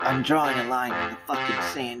I'm drawing a line in the fucking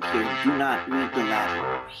sand here. Do not read the Latin.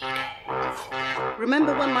 Read it.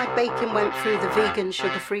 Remember when my bacon went through the vegan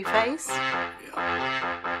sugar-free phase?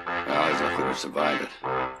 Yeah. Well, he's lucky to survive it.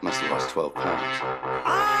 Must have lost 12 pounds.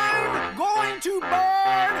 I'm going to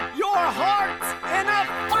burn your hearts in a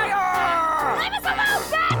fire! Leave us alone,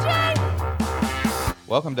 Patrick!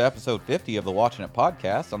 Welcome to episode 50 of the Watching It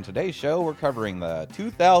podcast. On today's show, we're covering the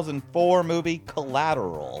 2004 movie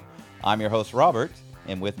Collateral. I'm your host, Robert,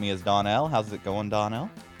 and with me is Donnell. How's it going, Donnell?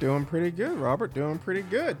 Doing pretty good, Robert. Doing pretty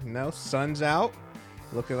good. You know, sun's out,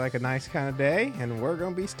 looking like a nice kind of day, and we're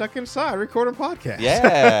gonna be stuck inside recording podcasts.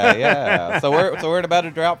 Yeah. So we're in about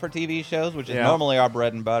a drought for TV shows, which is normally our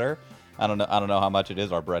bread and butter. I don't know how much it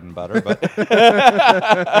is our bread and butter, but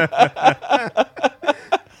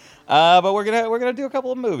but we're gonna do a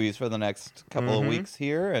couple of movies for the next couple of weeks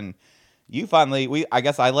here, and you finally I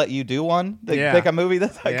guess I let you do one. Pick a movie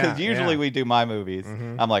this because usually we do my movies.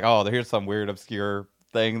 I'm like, oh, here's some weird obscure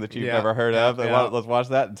thing that you've never heard of. Let's watch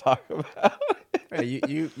that and talk about it. Hey,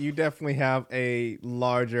 you definitely have a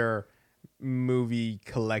larger movie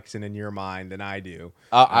collection in your mind than I do.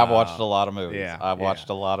 I've watched a lot of movies. Yeah, I've watched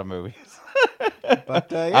a lot of movies.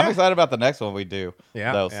 But I'm excited about the next one we do.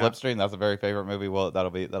 Yeah, though Slipstream, that's a very favorite movie. Well, that'll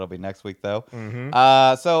be next week though.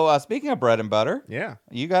 So speaking of bread and butter,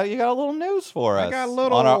 you got a little news for us. I got a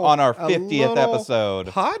little on our 50th episode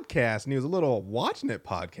podcast news, a little Watching It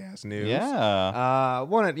podcast news. Yeah.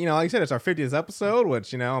 Like I said, it's our 50th episode,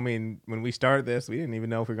 which I mean, when we started this, we didn't even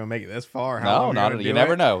know if we were gonna make it this far. You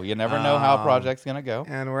never know. You never know how a project's gonna go.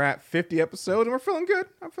 And we're at 50 episodes, and we're feeling good.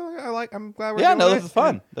 I'm glad we're doing this is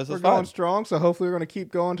fun. We're going strong, so hopefully we're going to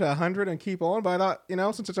keep going to 100 and keep on. But I thought,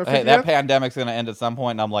 since it's our 50th. Hey, that pandemic's going to end at some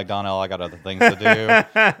point, and I'm like, Donnell, I got other things to do.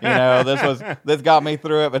 This got me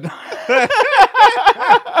through it, but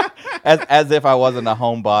as if I wasn't a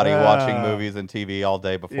homebody watching movies and TV all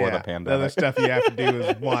day before the pandemic. The other stuff you have to do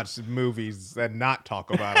is watch movies and not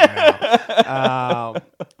talk about it now.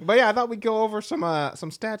 But I thought we'd go over some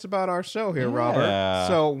stats about our show here, Robert.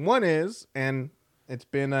 So one is, and it's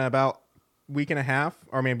been about week and a half,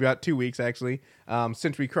 or maybe about 2 weeks actually,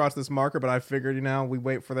 since we crossed this marker. But I figured, we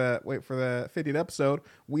wait for the 50th episode.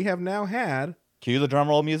 We have now had cue the drum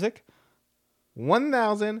roll music.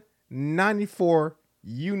 1,094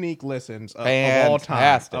 unique listens of all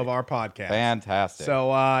time of our podcast. Fantastic.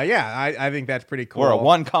 So I think that's pretty cool. We're a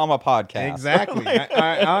 1 comma podcast. Exactly.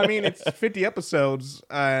 I mean, it's 50 episodes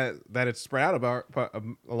that it's spread out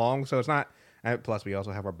along, so it's not. Plus, we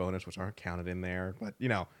also have our bonus, which aren't counted in there. But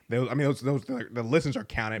the listens are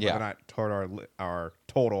counted, but they're not toward our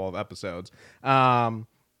total of episodes. So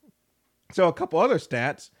a couple other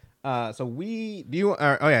stats. That's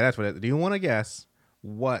what it. Do you want to guess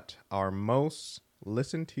what our most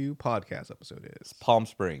listened to podcast episode is? Palm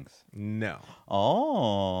Springs. No.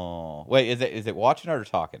 Oh, wait. Is it watching it or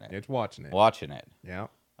talking it? It's watching it. Watching it. Yeah.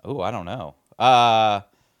 Oh, I don't know.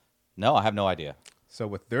 No, I have no idea. So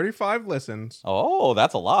with 35 listens. Oh,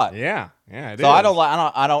 that's a lot. Yeah, it is. So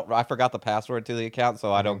I forgot the password to the account,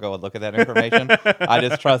 so I don't go and look at that information. I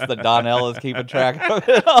just trust that Donnell is keeping track of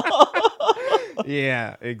it all.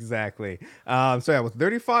 Yeah, exactly. With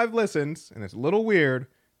 35 listens, and it's a little weird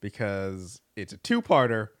because it's a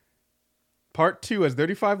two-parter. Part 2 has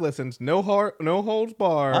 35 listens, no holds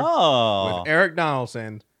barred, with Eric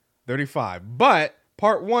Donaldson, 35. But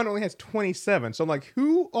Part 1 only has 27. So I'm like,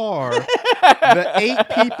 who are the 8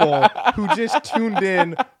 people who just tuned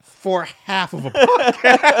in for half of a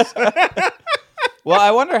podcast? Well,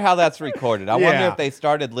 I wonder how that's recorded. I wonder if they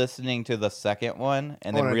started listening to the second one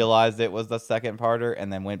and then realized it was the second parter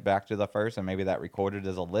and then went back to the first, and maybe that recorded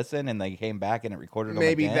as a listen and they came back and it recorded them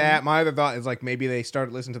again. That. My other thought is maybe they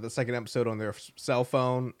started listening to the second episode on their cell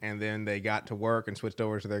phone and then they got to work and switched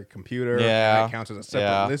over to their computer. Yeah. And that counts as a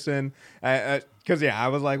separate listen. Because, I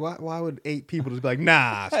was like, why would 8 people just be like,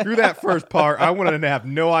 nah, screw that first part. I wanted to have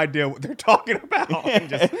no idea what they're talking about and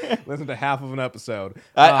just listen to half of an episode.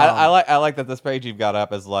 I like that this page you've got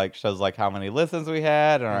up shows how many listens we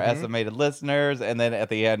had and our estimated listeners, and then at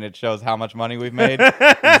the end it shows how much money we've made.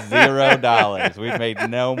 $0. We've made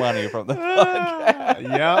no money from the podcast.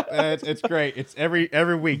 Yep, it's great. It's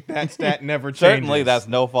every week. That stat never changes. Certainly that's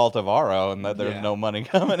no fault of our own that there's no money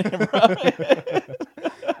coming in from it.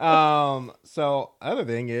 So other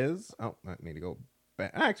thing is, I need to go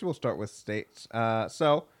back. Actually, we'll start with states.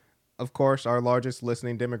 So of course, our largest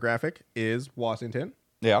listening demographic is Washington.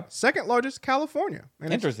 Yeah. Second largest, California.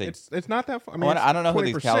 And interesting. It's not that far. I don't know who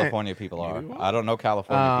these California people are. I don't know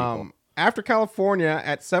California people. After California,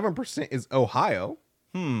 at 7% is Ohio.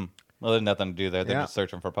 Well, there's nothing to do there. They're just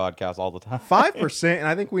searching for podcasts all the time. 5%, and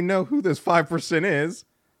I think we know who this 5% is.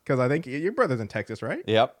 because I think your brother's in Texas, right?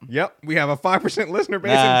 Yep. Yep. We have a 5% listener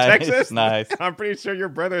base Nice, in Texas. nice. I'm pretty sure your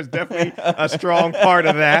brother is definitely a strong part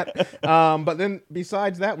of that. But then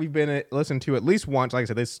besides that, we've been listened to at least once. Like I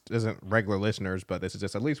said, this isn't regular listeners, but this is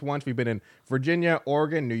just at least once. We've been in Virginia,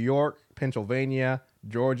 Oregon, New York, Pennsylvania,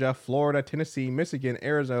 Georgia, Florida, Tennessee, Michigan,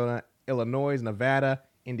 Arizona, Illinois, Nevada,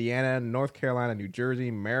 Indiana, North Carolina, New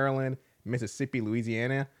Jersey, Maryland, Mississippi,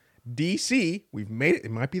 Louisiana, DC. We've made it.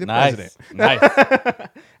 It might be the president. Nice.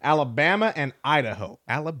 Alabama and Idaho.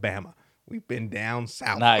 Alabama. We've been down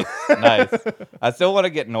south. Nice. I still want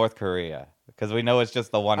to get North Korea because we know it's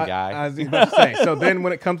just the one guy. I was about to say. So then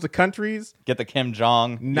when it comes to countries, Get the Kim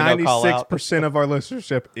Jong. 96% of our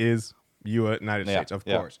listenership is United States, of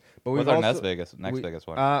course. But What's our next biggest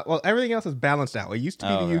one? Well, everything else is balanced out. It used to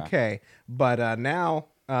be the UK, but now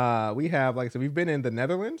we have, like I said, we've been in the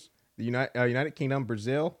Netherlands, the United Kingdom,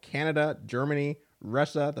 Brazil, Canada, Germany,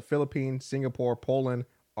 Russia, the Philippines, Singapore, Poland,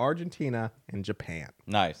 Argentina, and Japan.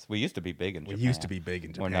 Nice. We used to be big in Japan.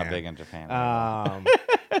 We're not big in Japan.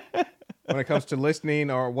 When it comes to listening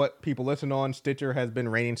or what people listen on, Stitcher has been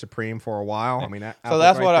reigning supreme for a while. I mean, so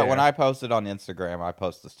that's right when I posted on Instagram, I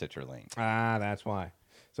post the Stitcher link. That's why.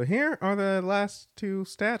 So here are the last two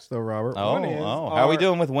stats, though, Robert. How are we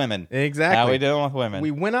doing with women? Exactly. How are we doing with women?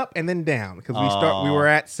 We went up and then down because we were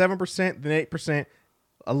at 7%, then 8%,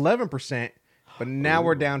 11%, but now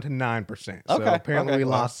we're down to 9%. So apparently we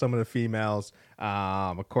lost some of the females.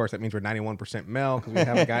 Of course, that means we're 91% male because we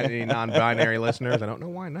haven't got any non-binary listeners. I don't know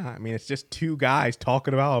why not. I mean, it's just two guys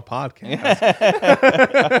talking about a podcast.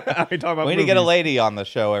 We need to get a lady on the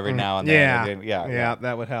show every now and then. Yeah,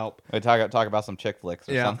 that would help. We talk about some chick flicks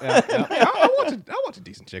or something. I watch a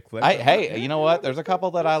decent chick flick. Hey, you know what? There's a couple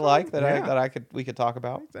that I like that we could talk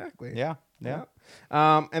about. Exactly. Yeah.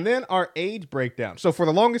 And then our age breakdown. So for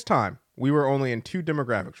the longest time, we were only in two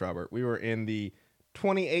demographics, Robert. We were in the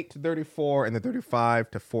 28 to 34 and the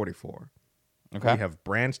 35 to 44. Okay. We have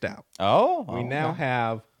branched out. We now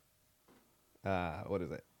have,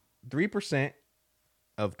 3%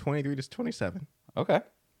 of 23 to 27. Okay.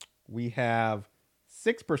 We have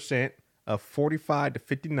 6% of 45 to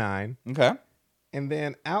 59. Okay. And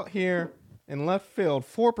then out here in left field,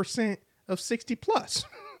 4% of 60 plus.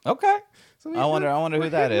 Okay. So I wonder who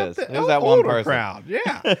that is. Who's that older one person? Crowd.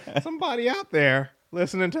 Yeah. Somebody out there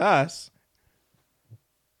listening to us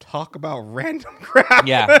talk about random crap.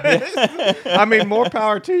 Yeah. I mean, more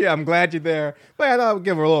power to you. I'm glad you're there. But I thought I would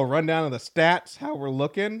give a little rundown of the stats, how we're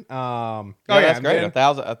looking. That's great.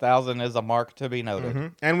 1,000 is a mark to be noted. Mm-hmm.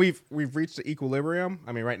 And we've reached the equilibrium.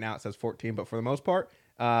 I mean, right now it says 14, but for the most part,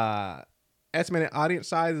 estimated audience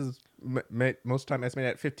size is most of the time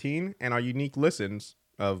estimated at 15, and our unique listens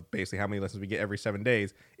of basically how many listens we get every 7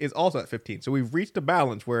 days is also at 15. So we've reached a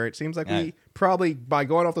balance where it seems like we probably, by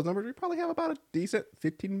going off those numbers, we probably have about a decent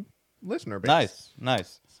 15 listener base.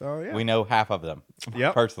 Nice. So yeah, we know half of them.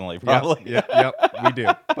 Yep. Personally, probably. Yep, we do.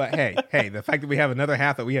 But hey, the fact that we have another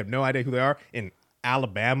half that we have no idea who they are in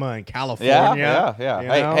Alabama and California.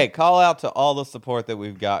 Yeah. Hey, call out to all the support that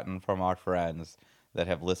we've gotten from our friends that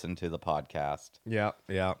have listened to the podcast. Yeah.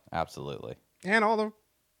 Absolutely. And all the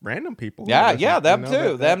random people. Them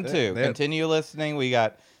too. Continue listening. We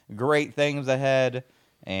got great things ahead,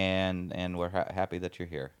 and we're happy that you're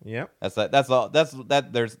here. Yep. That's all. There's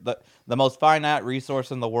the most finite resource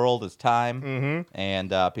in the world is time,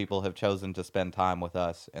 and people have chosen to spend time with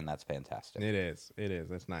us, and that's fantastic. It is.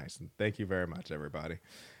 That's nice. And thank you very much, everybody.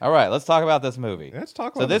 All right, let's talk about this movie. this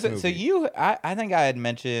movie. So I think I had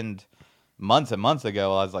mentioned months and months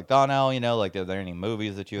ago, I was like, Donnell, like, are there any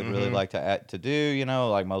movies that you would really like to do?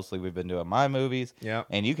 Like, mostly we've been doing my movies. Yeah.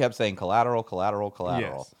 And you kept saying Collateral.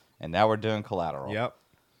 Yes. And now we're doing Collateral. Yep.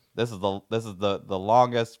 This is the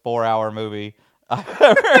longest 4-hour movie I've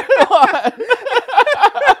ever done.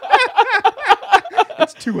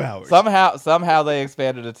 It's 2 hours. Somehow they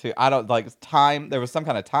expanded it to, I don't like time. There was some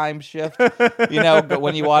kind of time shift, but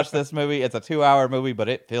when you watch this movie, it's a 2-hour movie, but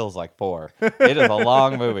it feels like 4. It is a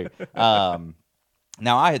long movie.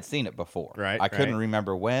 Now I had seen it before. Right. I couldn't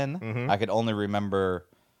remember when. I could only remember,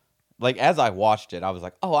 like, as I watched it, I was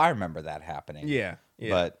like, oh, I remember that happening. Yeah.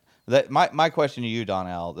 But my question to you,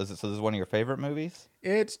 Donnell, this is one of your favorite movies?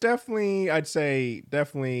 It's definitely, I'd say,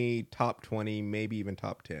 top 20, maybe even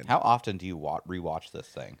top 10. How often do you rewatch this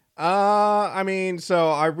thing? I mean,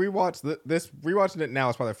 so I rewatched rewatching it now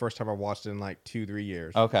is probably the first time I watched it in like 2-3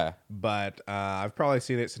 years. Okay. But I've probably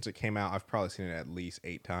seen it since it came out. I've probably seen it at least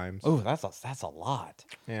 8 times. Oh, that's a lot.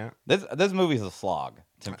 Yeah. This movie's a slog.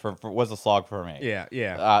 Was a slog for me.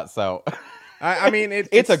 Yeah. So I mean,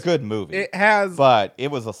 it's a good movie. It has, but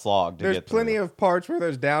it was a slog to there's get through. plenty of parts where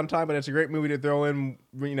there's downtime, but it's a great movie to throw in.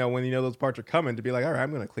 When those parts are coming, to be like, all right,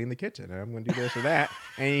 I'm going to clean the kitchen, and I'm going to do this or that,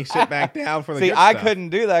 and you sit back down for the. See, good I stuff. couldn't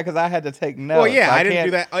do that because I had to take notes. Well, yeah, I didn't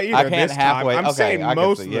do that either. I can't this halfway. time. I'm saying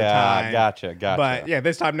most of the time. Yeah, gotcha. But yeah,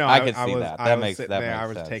 this time no, I can see was, that. I That was makes sitting that there, makes I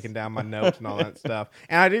was sense. taking down my notes and all that stuff,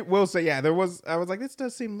 and will say, yeah, I was like, this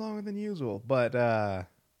does seem longer than usual, but I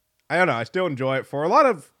don't know. I still enjoy it for a lot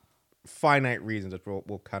of finite reasons that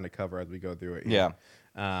we'll kind of cover as we go through it. Yeah.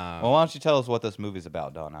 Well, why don't you tell us what this movie's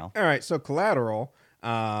about, Donnell? All right, so Collateral,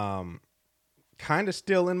 kind of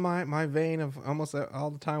still in my vein of almost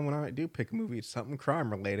all the time when I do pick a movie, it's something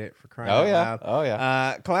crime related for crying out loud. Oh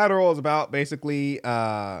yeah. Collateral is about basically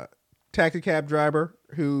taxi cab driver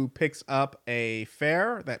who picks up a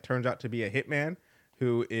fare that turns out to be a hitman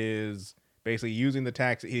who is basically using the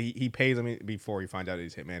taxi. He pays him before he finds out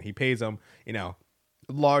he's hitman. He pays him, a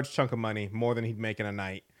large chunk of money, more than he'd make in a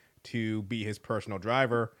night, to be his personal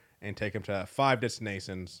driver and take him to 5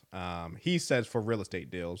 destinations. He says for real estate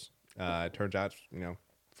deals. It turns out,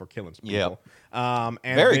 for killing some people. And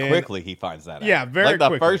very quickly he finds that out. Yeah, very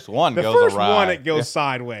quickly. The first one the goes first awry. one, it goes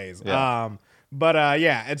sideways. Yeah.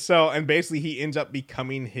 And basically he ends up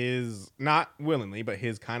becoming his, not willingly, but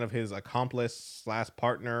his kind of his accomplice /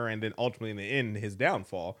 partner, and then ultimately in the end, his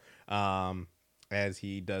downfall, as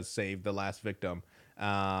he does save the last victim.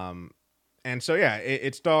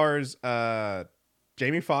 It stars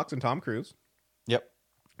Jamie Foxx and Tom Cruise. Yep.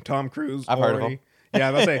 Tom Cruise. I've heard of him. Yeah,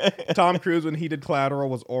 I was gonna say Tom Cruise, when he did Collateral,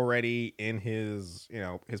 was already in his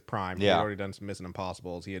his prime. He had already done some Mission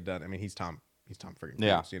Impossibles. He had done. I mean, he's Tom freaking Cruise.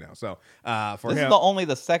 So for this him, is only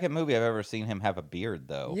the second movie I've ever seen him have a beard,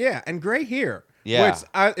 though. Yeah, and gray hair. Yeah,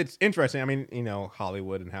 which it's interesting. I mean,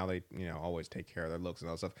 Hollywood and how they always take care of their looks and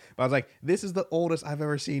all that stuff. But I was like, this is the oldest I've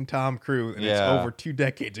ever seen Tom Cruise, and it's over 2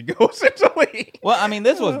 decades ago, essentially. Well, I mean,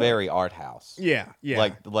 this was very art house. Yeah.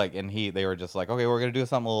 Like, and they were just like, okay, we're gonna do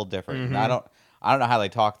something a little different. Mm-hmm. I don't know how they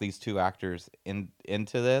talk these two actors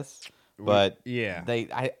into this, but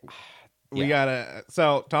we gotta.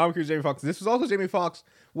 So Tom Cruise, Jamie Foxx. This was also Jamie Foxx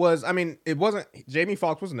was. I mean, it wasn't. Jamie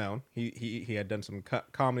Foxx was known. He had done some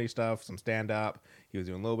comedy stuff, some stand up. He was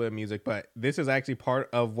doing a little bit of music, but this is actually part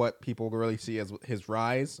of what people really see as his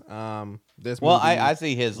rise. This movie, I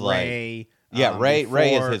see his Ray.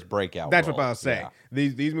 Ray is his breakout. That's role. what I was saying. Yeah.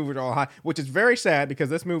 These movies are all high, which is very sad because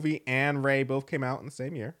this movie and Ray both came out in the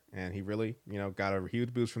same year, and he really, got a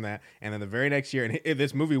huge boost from that. And then the very next year, and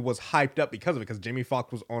this movie was hyped up because of it, because Jamie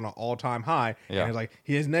Foxx was on an all-time high, and it was like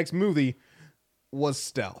his next movie was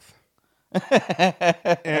Stealth.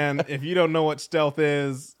 And if you don't know what Stealth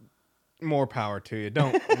is, more power to you.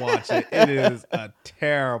 Don't watch it. It is a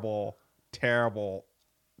terrible, terrible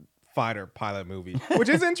fighter pilot movie, which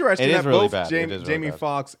is interesting. It is that really both bad. Jamie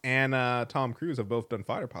Foxx and Tom Cruise have both done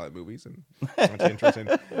fighter pilot movies, and it's interesting.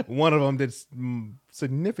 One of them did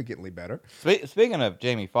significantly better. Speaking of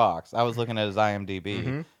Jamie Foxx, I was looking at his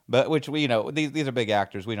IMDb, but which these are big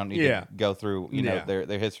actors. We don't need to go through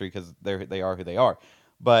their history because they are who they are.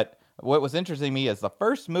 But what was interesting to me is the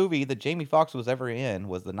first movie that Jamie Foxx was ever in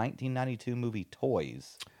was the 1992 movie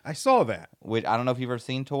Toys. I saw that. Which I don't know if you've ever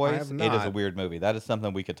seen Toys. I have not. It is a weird movie. That is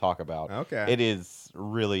something we could talk about. Okay. It is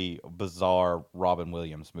really bizarre Robin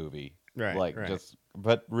Williams movie. Right.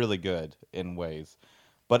 But really good in ways.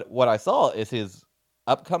 But what I saw is his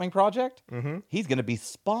upcoming project. Mm-hmm. He's going to be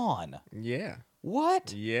Spawn. Yeah.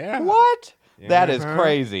 What? Yeah. What? That is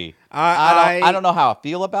crazy. I don't know how I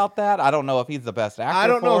feel about that. I don't know if he's the best actor. I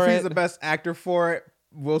don't know if he's the best actor for it.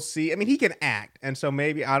 We'll see. I mean, he can act, and so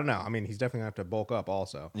maybe I don't know. I mean, he's definitely gonna have to bulk up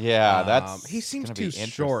also. Yeah, he seems too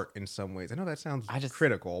short in some ways. I know that sounds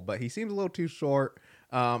critical, but he seems a little too short.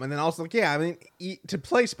 And then also, I mean, to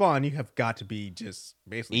play Spawn, you have got to be just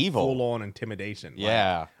basically evil, full on intimidation.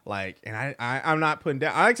 Yeah, and I'm not putting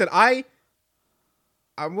down. Like I said,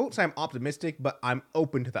 I won't say I'm optimistic, but I'm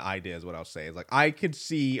open to the idea. Is what I'll say. Is like I could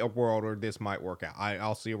see a world where this might work out.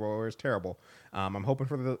 I'll see a world where it's terrible. I'm hoping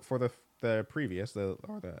for the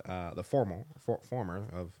former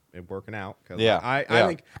of it working out. I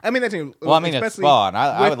think. I mean, that's well. I mean, it's Spawn.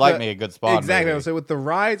 I would like me a good Spawn. Exactly. Movie. So with the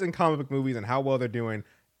rise in comic book movies and how well they're doing,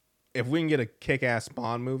 if we can get a kick-ass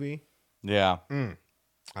Spawn movie, I'd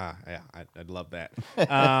love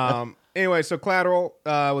that. Anyway, so Collateral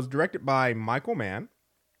was directed by Michael Mann.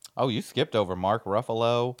 Oh, you skipped over Mark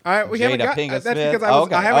Ruffalo. Jada Pinkett Smith. That's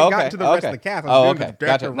because I haven't gotten to the rest of the cast. Okay.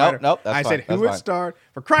 Gotcha. Nope. I said, who would star?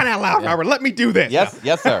 For crying out loud, Robert, let me do this.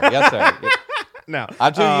 Yes, sir. No.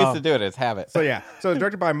 I'm too used to doing it. It's habit. So it's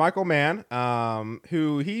directed by Michael Mann,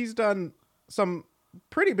 who he's done some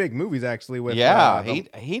pretty big movies actually. With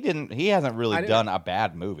he hasn't really done a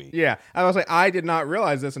bad movie. Yeah, I was like, I did not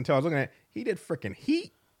realize this until I was looking at it. He did freaking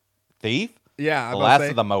Heat. Thief. Yeah, The Last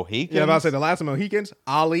of the Mohicans. Yeah, I was about to say The Last of the Mohicans.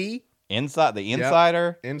 Ali. The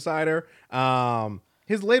Insider. Yep. Insider.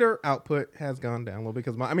 His later output has gone down a little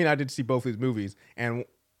because I did see both these movies and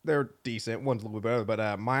they're decent. One's a little bit better,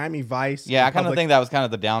 but Miami Vice. Yeah, I kind of think that was kind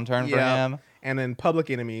of the downturn for him. And then Public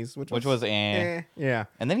Enemies, which was yeah.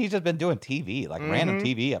 And then he's just been doing TV, like random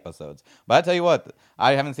TV episodes. But I tell you what,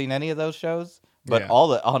 I haven't seen any of those shows, but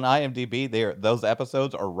on IMDb, those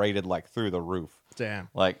episodes are rated like through the roof. Damn.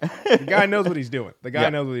 Like the guy knows what he's doing.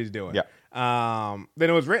 Knows what he's doing. Yeah. Then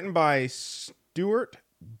it was written by Stuart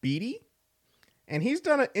Beattie. And he's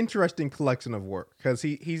done an interesting collection of work because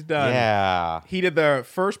he's done. Yeah. He did the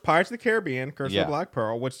first Pirates of the Caribbean, Curse of the Black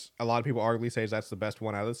Pearl, which a lot of people arguably say that's the best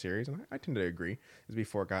one out of the series, and I tend to agree. This is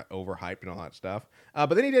before it got overhyped and all that stuff. But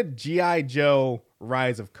then he did G.I. Joe: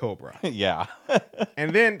 Rise of Cobra. Yeah.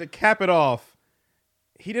 And then to cap it off,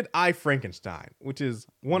 he did I, Frankenstein, which is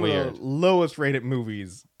one of the lowest rated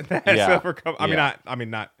movies that has ever come.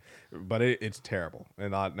 Not. But it's terrible,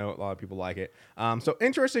 and I know a lot of people like it. So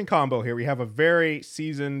interesting combo here. We have a very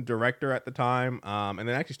seasoned director at the time, and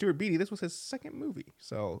then actually Stuart Beattie. This was his second movie,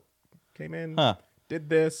 so came in, did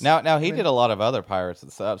this. Now he did a lot of other Pirates,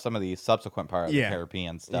 some of the subsequent Pirates of the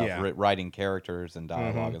Caribbean stuff, writing characters and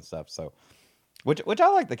dialogue and stuff. So, which I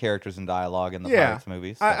like the characters and dialogue in the Pirates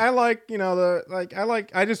movies. So. I like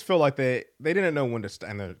I just feel like they didn't know when to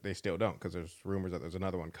and they still don't because there's rumors that there's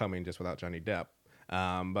another one coming just without Johnny Depp.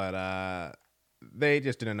 But they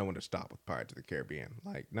just didn't know when to stop with Pirates of the Caribbean.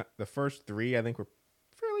 Like the first three, I think were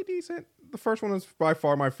fairly decent. The first one was by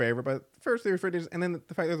far my favorite, but the first three were pretty decent. And then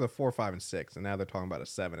the fact there's a 4, 5, and 6, and now they're talking about a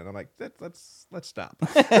 7, and I'm like, let's stop.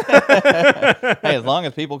 Hey, as long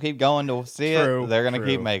as people keep going to see it, they're gonna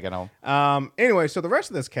keep making them. Anyway, so the rest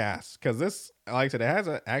of this cast, because this, like I said, it has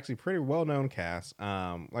a actually pretty well known cast. Like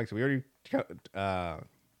I said, we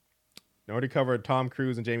already covered Tom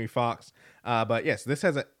Cruise and Jamie Foxx. But yes, this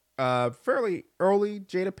has a fairly early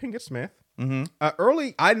Jada Pinkett Smith.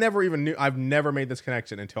 Early, I never even knew. I've never made this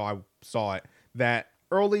connection until I saw it. That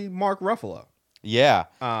early Mark Ruffalo. Yeah,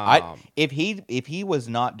 if he was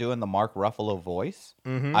not doing the Mark Ruffalo voice,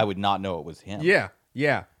 I would not know it was him.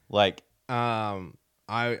 Yeah. Like,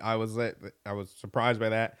 I was surprised by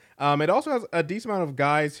that. It also has a decent amount of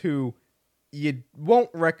guys who you won't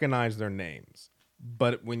recognize their names,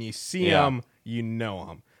 but when you see them, you know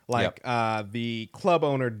them. Like the club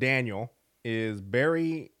owner Daniel is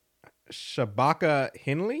Barry Shabaka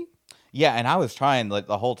Henley. Yeah, and I was trying like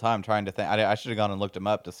the whole time trying to think. I should have gone and looked him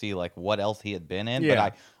up to see like what else he had been in. Yeah.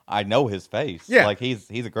 But I know his face. Yeah, like he's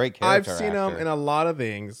a great character. I've seen him in a lot of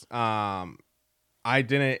things. I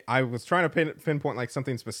was trying to pinpoint like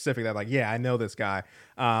something specific that like I know this guy.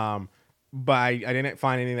 But I didn't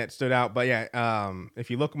find anything that stood out. But if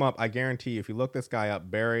you look him up, I guarantee you, if you look this guy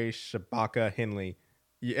up, Barry Shabaka Henley,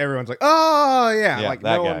 everyone's like, oh yeah, like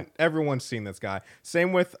that guy. Everyone's seen this guy.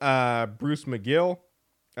 Same with Bruce McGill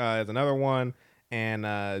is another one, and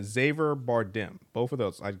Xavier Bardem. Both of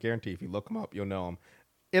those, I guarantee, if you look them up, you'll know them.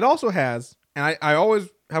 It also has, and I always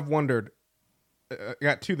have wondered. I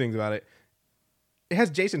got two things about it. It has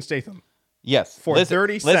Jason Statham. Yes, for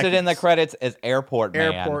 30 seconds. Listed in the credits as Airport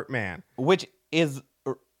Man. Airport Man, which is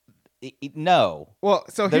no. Well,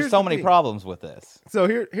 so there's so many problems with this. So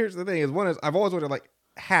here's the thing: is one is I've always wondered like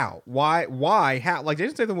how, why, how? Like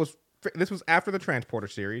Jason Statham was. This was after the Transporter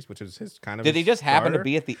series, which is his kind of. Did he just starter. happen to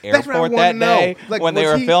be at the airport that day when they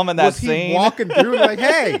were filming that scene? He walking through like,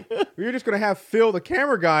 hey, we're just gonna have Phil, the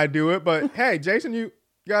camera guy, do it, but hey, Jason, you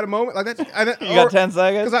got a moment like that? You got 10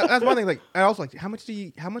 seconds. Because that's one thing. Like, I also like how much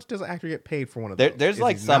does an actor get paid for one of those? There's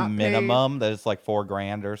like some minimum that's like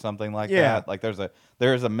 $4,000 or something like that. Like there's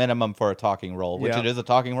a minimum for a talking role, which it is a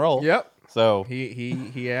talking role. Yep. So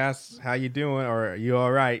he asks how you doing or are you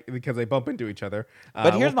all right because they bump into each other.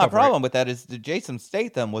 But here's my problem with that is Jason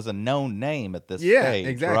Statham was a known name at this stage,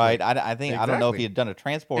 exactly. right? I think I don't know if he had done a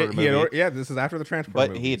Transporter movie. This is after the Transporter.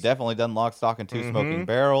 But he had definitely done Lock, Stock, and Two Smoking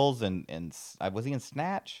Barrels, and was he in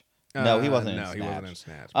Snatch? No, he wasn't in Snatch. He wasn't in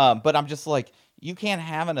Snatch. But I'm just like, you can't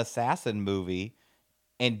have an assassin movie.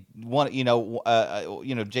 And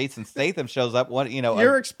Jason Statham shows up.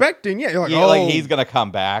 You're expecting, you're like, he's gonna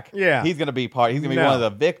come back. Yeah, he's gonna be part. He's gonna be one of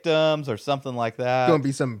the victims or something like that. Gonna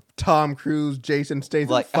be some Tom Cruise, Jason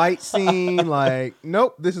Statham fight scene. Like,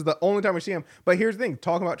 nope, this is the only time we see him. But here's the thing: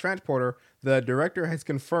 talking about Transporter, the director has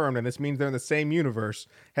confirmed, and this means they're in the same universe,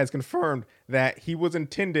 has confirmed that he was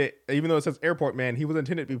intended, even though it says Airport Man, he was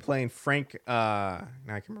intended to be playing Frank, now I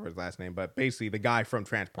can't remember his last name, but basically the guy from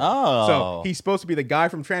Transporter. Oh. So he's supposed to be the guy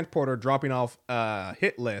from Transporter dropping off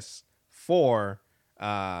hit lists for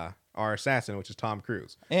our assassin, which is Tom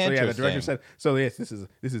Cruise. So yeah, the director said, so yes, this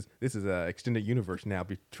is a extended universe now.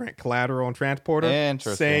 Be Collateral and Transporter,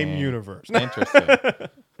 same universe. Interesting.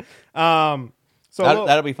 So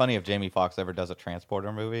that'll be funny if Jamie Foxx ever does a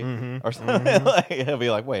Transporter movie or something. Like, he'll be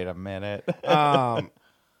like, wait a minute. And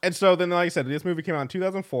so then, like I said, this movie came out in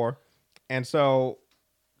 2004, and so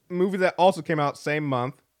movie that also came out same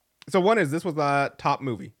month. So this was the top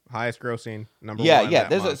movie, highest grossing number one.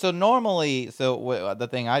 Yeah. So normally, the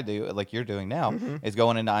thing I do, like you're doing now, is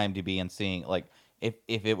going into IMDb and seeing like if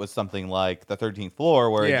it was something like The 13th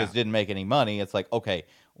Floor where it just didn't make any money. It's like, okay,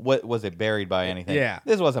 what was it buried by anything? Yeah,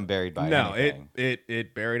 this wasn't buried by anything. No,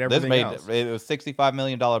 it buried everything else. It was $65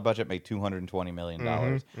 million budget, made $220 million.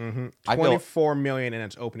 $24 million in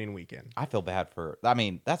its opening weekend. I feel bad for. I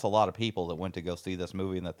mean, that's a lot of people that went to go see this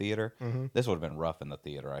movie in the theater. This would have been rough in the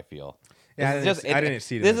theater. I feel. Yeah, I didn't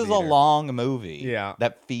see it. This is a long movie. Yeah,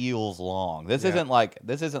 that feels long. This isn't like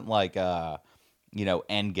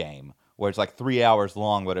Endgame, where it's like 3 hours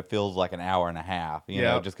long, but it feels like an hour and a half, you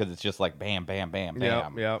know, just because it's just like bam, bam, bam,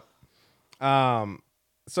 bam. Yep.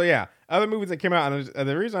 So yeah, other movies that came out, and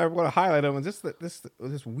the reason I want to highlight them is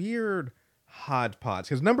this weird hodgepodge.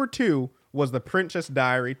 Because number 2 was The Princess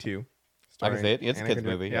Diary 2. I can say it. It's a kid's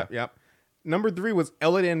movie. Yep. Number 3 was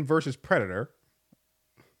Aladdin versus Predator.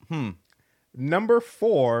 Number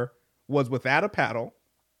 4 was Without a Paddle.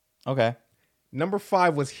 Okay. Number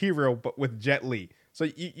 5 was Hero, but with Jet Li. So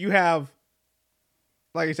you have,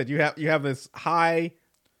 like I said, you have this high,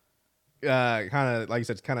 kind of like you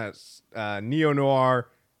said, kind of neo noir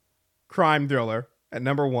crime thriller at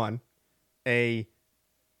number 1, a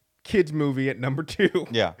kids movie at number 2,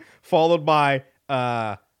 followed by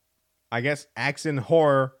I guess action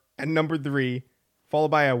horror at number 3,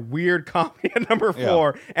 followed by a weird comedy at number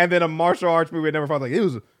 4, and then a martial arts movie at number 5. Like it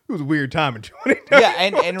was a weird time in 2020. Yeah,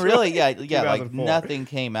 and really, like nothing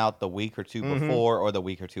came out the week or two before or the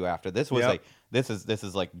week or two after. This was like this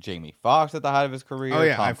is like Jamie Foxx at the height of his career. Oh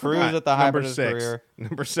yeah, Tom Cruise at the height of his career.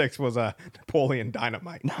 Number 6 was Napoleon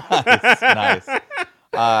Dynamite. Nice.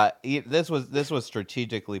 This was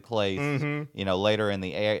strategically placed. You know, later in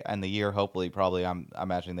the year, hopefully, probably. I'm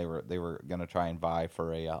imagining they were going to try and vie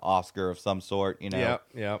for a Oscar of some sort. You know.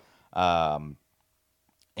 Yep.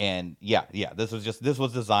 And this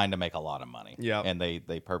was designed to make a lot of money. Yeah. And they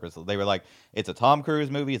were like, it's a Tom Cruise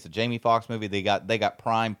movie, it's a Jamie Foxx movie. They got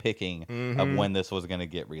prime picking of when this was going to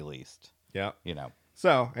get released. Yeah. You know.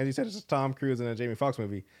 So, as you said, it's a Tom Cruise and a Jamie Foxx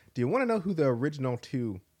movie. Do you want to know who the original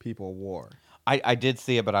 2 people were? I did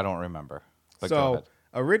see it, but I don't remember. But so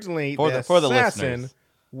originally, for the assassin listeners,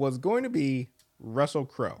 was going to be Russell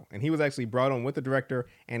Crowe, and he was actually brought on with the director,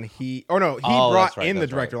 and he brought in the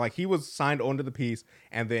director. Like he was signed onto the piece,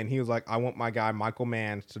 and then he was like, I want my guy Michael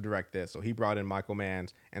Mann to direct this. So he brought in Michael Mann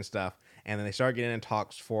and stuff, and then they started getting in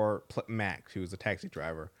talks for Max, who was the taxi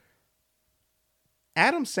driver.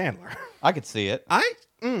 Adam Sandler. I could see it.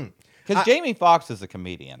 Because Jamie Foxx is a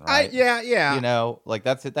comedian, right? Yeah. You know, like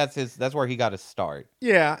that's where he got his start.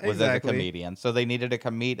 Yeah, was exactly. As a comedian. So they needed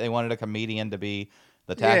they wanted a comedian to be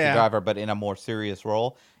the taxi driver, but in a more serious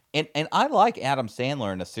role. And I like Adam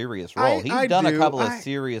Sandler in a serious role. He's done a couple of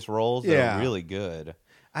serious roles that are really good.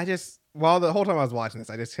 The whole time I was watching this,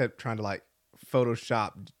 I just kept trying to like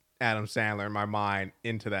Photoshop Adam Sandler in my mind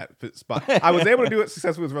into that spot. I was able to do it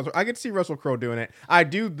successfully with Russell. I could see Russell Crowe doing it. I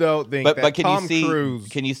do though think that Tom Cruise.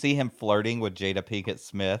 Can you see him flirting with Jada Pinkett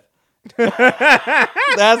Smith?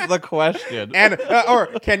 That's the question. And or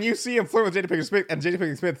can you see him flirt with Jada Pinkett Smith and Jada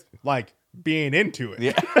Pinkett Smith like being into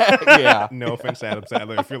it? Yeah. No offense to Adam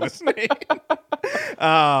Sandler if you're listening.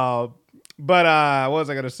 But what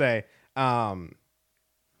was I going to say?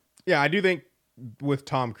 I do think with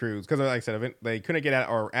Tom Cruise, because like I said, they couldn't get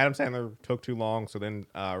or Adam Sandler took too long, so then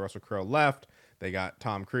Russell Crowe left. They got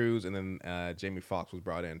Tom Cruise, and then Jamie Foxx was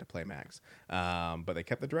brought in to play Max. But they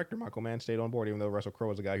kept the director. Michael Mann stayed on board, even though Russell Crowe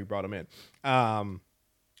was the guy who brought him in.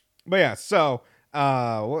 But yeah, so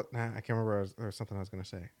what? I can't remember. There was something I was going to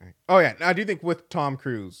say. Right. Oh yeah, I do think with Tom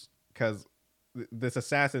Cruise, because this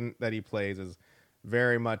assassin that he plays is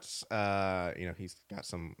very much, he's got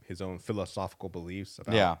his own philosophical beliefs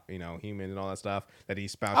about, humans and all that stuff that he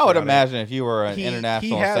spouts. I would imagine if you were an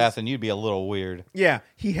international assassin, you'd be a little weird. Yeah,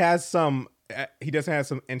 he has some. He does have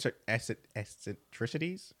some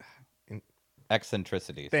eccentricities.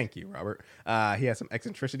 Eccentricities. Thank you, Robert. He has some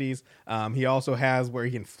eccentricities. He also has where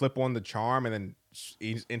he can flip on the charm and then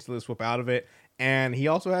instantly swip out of it. And he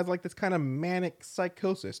also has like this kind of manic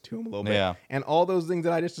psychosis to him a little bit. Yeah. And all those things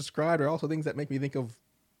that I just described are also things that make me think of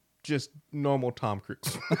just normal Tom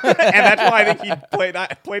Cruise. And that's why I think he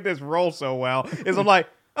played this role so well. Is I'm like,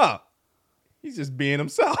 oh, he's just being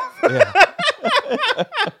himself. Yeah.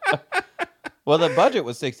 Well, the budget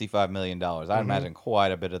was $65 million. I imagine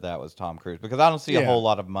quite a bit of that was Tom Cruise because I don't see a whole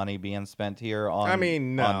lot of money being spent here on. I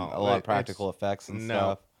mean, no, on a lot of practical effects and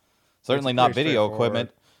stuff. It's Certainly not pretty video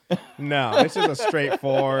equipment. No, it's just a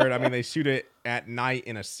straightforward. I mean, they shoot it at night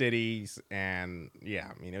in a city, and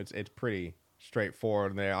yeah, I mean, it's pretty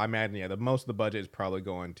straightforward there. I imagine, the most of the budget is probably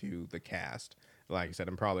going to the cast. Like I said,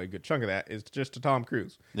 and probably a good chunk of that is just to Tom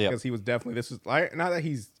Cruise because he was definitely. This is like not that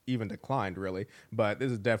he's even declined really, but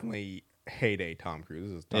this is definitely heyday Tom Cruise.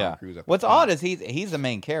 This is Tom Cruise. At the What's top. odd is he's the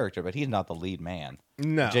main character, but he's not the lead man.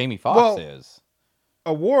 No, Jamie Foxx is.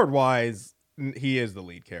 Award wise, he is the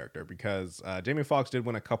lead character because Jamie Foxx did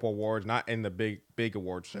win a couple awards, not in the big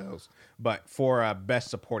award shows, but for best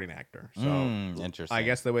supporting actor. So interesting. I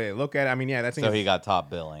guess the way they look at it, I mean, that's so he got top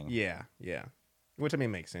billing. Yeah. Which I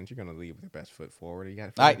mean makes sense. You're going to lead with your best foot forward. You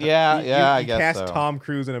got I guess cast so. Tom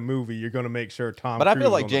Cruise in a movie. You're going to make sure Tom. But Cruise I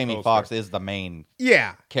feel like is on the Jamie poster. Foxx is the main.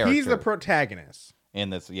 Character. He's the character. protagonist.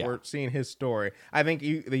 In this, We're seeing his story. I think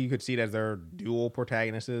you could see it as they're dual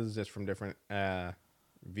protagonists, just from different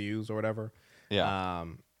views or whatever. Yeah.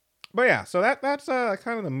 But yeah, so that's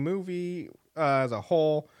kind of the movie as a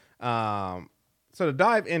whole. So to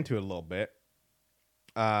dive into it a little bit,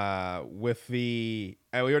 with we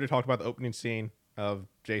already talked about the opening scene of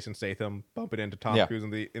Jason Statham bumping into Tom Cruise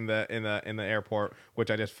in the airport,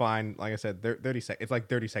 which I just find, like I said, 30 seconds. It's like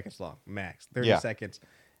 30 seconds long, max. 30 seconds.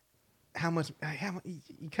 How much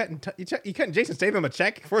you cutting Jason Statham a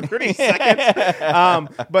check for 30 seconds?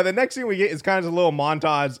 But the next thing we get is kind of a little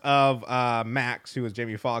montage of Max, who is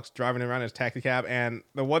Jamie Foxx, driving around in his taxi cab. And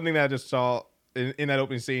the one thing that I just saw in that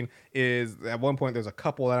opening scene is at one point there's a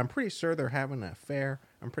couple that I'm pretty sure they're having an affair.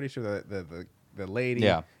 I'm pretty sure that the lady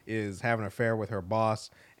is having an affair with her boss,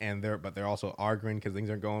 and they're also arguing because things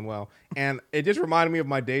aren't going well. And it just reminded me of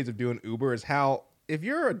my days of doing Uber, is how if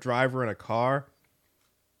you're a driver in a car,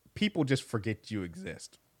 people just forget you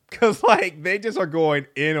exist. Because, like, they just are going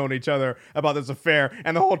in on each other about this affair.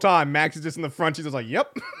 And the whole time, Max is just in the front. She's just like,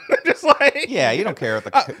 yep. Just like... Yeah, you don't care if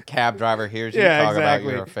the cab driver hears you talk about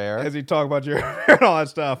your affair. As you talk about your affair and all that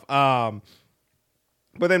stuff.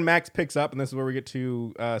 But then Max picks up, and this is where we get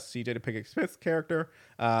to see Jada Pinkett Smith's character.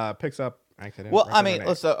 Picks up... Well, I mean,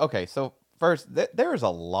 so first, there's a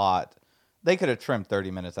lot. They could have trimmed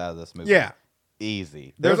 30 minutes out of this movie. Yeah.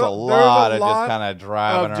 Easy. There's a lot of just kind of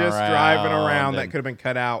driving around that could have been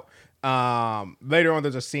cut out. Later on,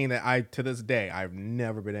 there's a scene that to this day, I've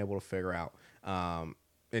never been able to figure out.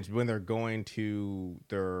 It's when they're going to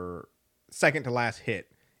their second to last hit,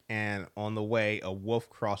 and on the way, a wolf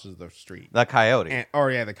crosses the street. The coyote.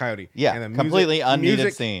 The coyote. Yeah, and completely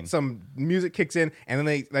unneeded scene. Some music kicks in, and then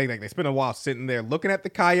they spend a while sitting there looking at the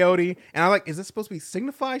coyote, and I'm like, is this supposed to be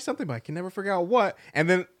signify something? But I can never figure out what. And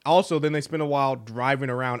then they spend a while driving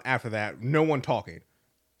around after that, no one talking.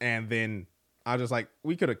 And then I was just like,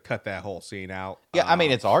 we could have cut that whole scene out. Yeah, I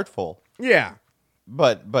mean, it's artful. Yeah.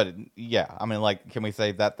 But yeah, I mean, like, can we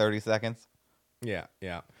save that 30 seconds? Yeah.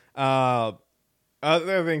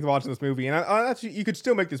 Other things watching this movie, and actually, you could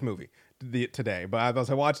still make this movie today. But I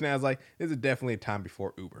was watching it, I was like, this is definitely a time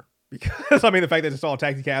before Uber, because I mean, the fact that it's all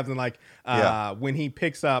taxi cabs, and like when he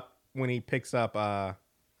picks up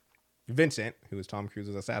Vincent, who is Tom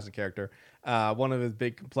Cruise's assassin character, one of his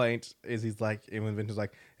big complaints is he's like, when Vincent's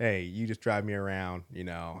like, hey, you just drive me around,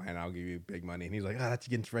 and I'll give you big money. And he's like, that's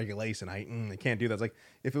against regulation. I can't do that. It's like,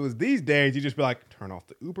 if it was these days, you just be like, turn off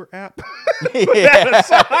the Uber app.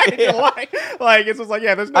 Like, it's just like,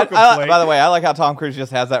 there's no complaint. By the way, I like how Tom Cruise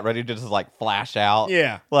just has that ready to just like flash out.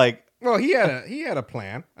 Yeah. Like, well, he had a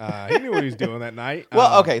plan. He knew what he was doing that night.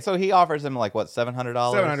 Well, okay, so he offers him like what, $700?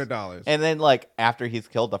 $700. And then like after he's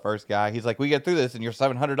killed the first guy, he's like, "We get through this, and you're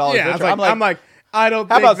 $700." Yeah, I'm like, I don't.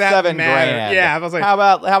 How think about that $7,000? Yeah, I was like, how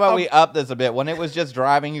about we up this a bit? When it was just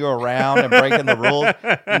driving you around and breaking the rules,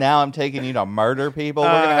 now I'm taking you to murder people. We're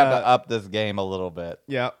gonna have to up this game a little bit.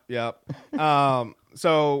 Yep.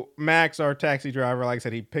 So Max, our taxi driver, like I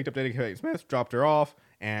said, he picked up Jada Pinkett Smith, dropped her off,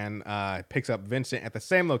 and picks up Vincent at the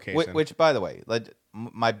same location. Which, by the way,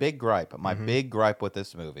 my big gripe with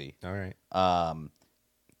this movie. All right.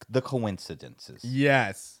 The coincidences.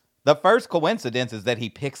 Yes. The first coincidence is that he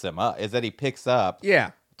picks up.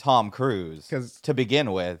 Tom Cruise to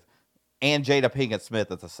begin with, and Jada Pinkett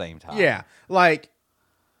Smith at the same time. Yeah, like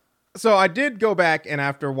So I did go back, and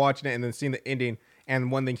after watching it and then seeing the ending,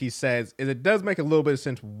 and one thing he says is it does make a little bit of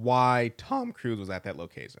sense why Tom Cruise was at that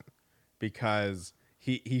location, because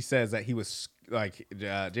he says that he was like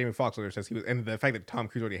Jamie Foxx says he was, and the fact that Tom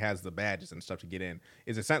Cruise already has the badges and stuff to get in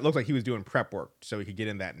is it looks like he was doing prep work so he could get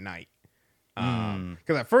in that night.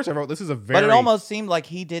 Because at first I wrote this is a very, but it almost seemed like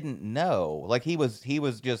he didn't know, like he was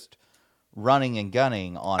just running and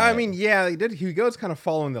gunning on it. I mean, yeah, he did. He goes kind of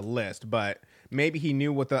following the list, but maybe he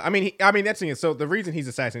knew what the. I mean, that's the thing. So the reason he's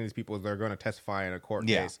assassinating these people is they're going to testify in a court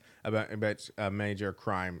case about a major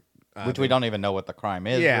crime, which we don't even know what the crime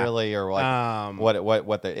is really, or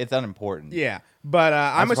what the. It's unimportant. Yeah, but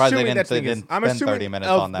I'm assuming that's the thing. I'm assuming 30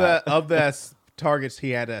 minutes on that. Of the targets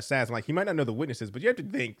he had to assassinate. Like he might not know the witnesses, but you have to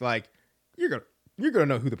think like you're gonna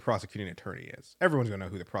know who the prosecuting attorney is. Everyone's gonna know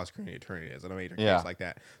who the prosecuting attorney is in a major case like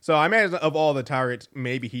that. So I imagine of all the targets,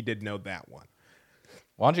 maybe he did know that one.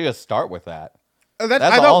 Why don't you just start with that?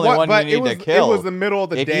 That's the only one you need to kill. It was the middle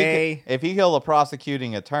of the day. If you kill the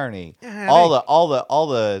prosecuting attorney, all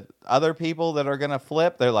the other people that are gonna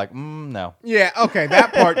flip, they're like, no. Yeah, okay,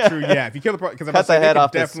 that part true. Yeah, if you kill the because cut the head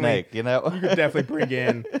off the snake, you know. You could definitely bring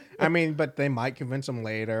in. I mean, but they might convince them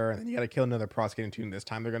later, and then you got to kill another prosecuting team. This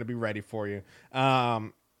time they're going to be ready for you.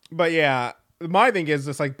 But yeah, my thing is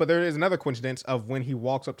just like, but there is another coincidence of when he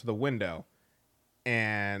walks up to the window,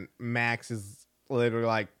 and Max is literally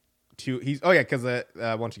like. Because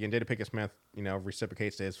once again, Jada Pinkett Smith,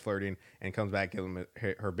 reciprocates to his flirting and comes back, gives him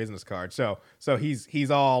her business card. So he's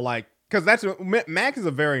all like, because Max is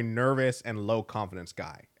a very nervous and low confidence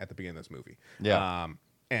guy at the beginning of this movie. Yeah.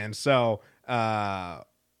 And so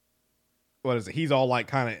what is it? He's all like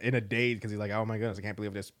kind of in a daze because he's like, oh my goodness, I can't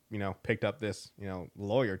believe I just picked up this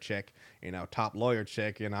lawyer chick, top lawyer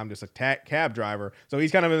chick, and I'm just a cab driver. So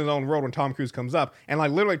he's kind of in his own world when Tom Cruise comes up, and like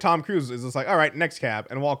literally Tom Cruise is just like, all right, next cab,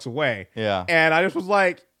 and walks away. Yeah. And I just was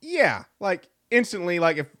like, yeah, like instantly,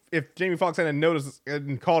 like if Jamie Foxx hadn't noticed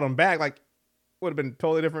and called him back, like would have been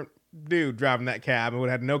totally different dude driving that cab and would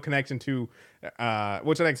have had no connection to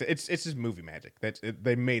it's just movie magic.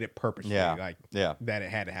 They made it purposely that it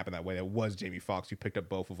had to happen that way. It was Jamie Foxx who picked up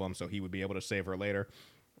both of them so he would be able to save her later.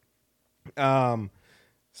 So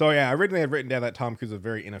yeah, I originally had written down that Tom Cruise is a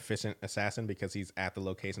very inefficient assassin because he's at the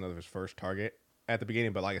location of his first target at the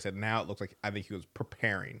beginning, but like I said, now it looks like I think he was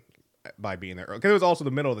preparing by being there because it was also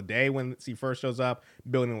the middle of the day when he first shows up.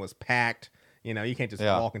 Building was packed. You can't just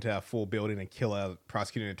walk into a full building and kill a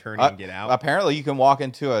prosecuting attorney and get out. Apparently, you can walk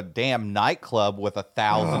into a damn nightclub with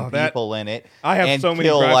 1,000 people in it. I have and so many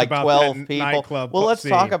kill like about 12 that people. Nightclub Well, let's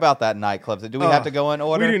scene. talk about that nightclub. Do we have to go in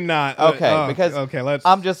order? We do not. Okay, because let's.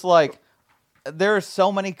 I'm just like, there are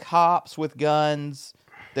so many cops with guns.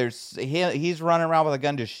 He's running around with a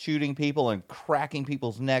gun, just shooting people and cracking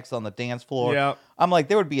people's necks on the dance floor. Yep. I'm like,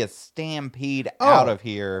 there would be a stampede out of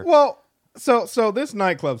here. Well. So this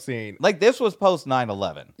nightclub scene, like this was post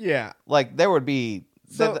 9/11. Yeah, like there would be.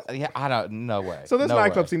 I don't. No way. So this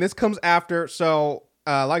nightclub scene, this comes after. So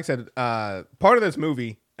like I said, part of this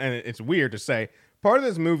movie, and it's weird to say, part of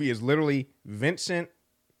this movie is literally Vincent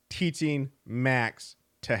teaching Max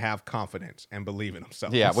to have confidence and believe in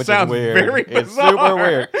himself. Yeah, which sounds is weird. Very it's bizarre. super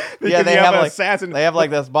weird. Yeah, they have like assassin. They have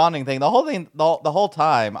like this bonding thing. The whole thing, the whole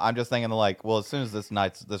time, I'm just thinking like, well, as soon as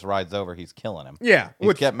this ride's over, he's killing him. Yeah,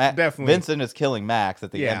 which definitely Vincent is killing Max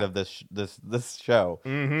at the end of this show.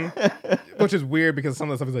 Mm-hmm. Which is weird because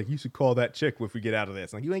some of the stuff is like, you should call that chick if we get out of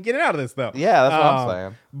this. Like, you ain't getting out of this though. Yeah, that's what I'm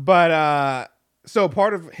saying. But so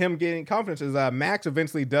part of him getting confidence is Max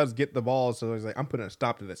eventually does get the balls. So he's like, I'm putting a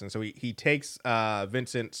stop to this, and so he takes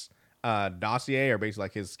Vincent's dossier or basically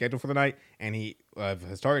like his schedule for the night and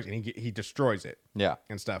his targets and he destroys it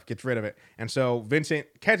and stuff, gets rid of it, and so Vincent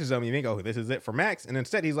catches him and you think, oh, this is it for Max, and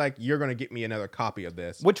instead he's like, you're gonna get me another copy of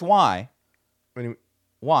this. Why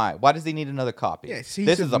does he need another copy? Yeah,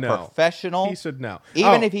 this is a professional. He should know.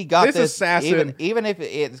 Even if he got this assassin, even if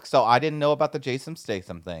it's so I didn't know about the Jason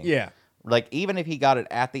Statham thing. Yeah, like even if he got it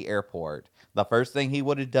at the airport, the first thing he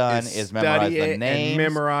would have done is memorize the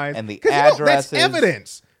names and the addresses. That's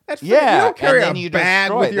evidence. That's you don't carry a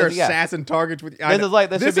bag with your assassin targets with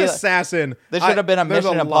this assassin. This should have been a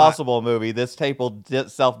Mission Impossible movie. This tape will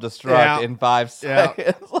self-destruct in 5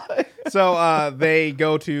 seconds. So they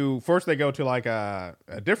go to like a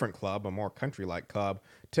different club, a more country-like club,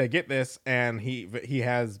 to get this, and he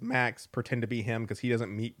has Max pretend to be him because he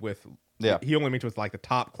doesn't meet with. Yeah, he only meets with like the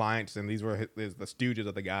top clients, and these were the stooges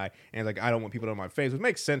of the guy. And he's like, I don't want people to know my face, which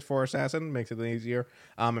makes sense for assassin, makes it easier.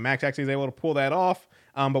 And Max actually is able to pull that off.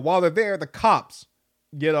 But while they're there, the cops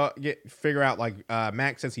figure out like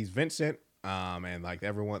Max says he's Vincent. And like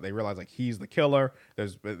everyone, they realize like he's the killer.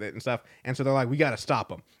 And stuff, and so they're like, we got to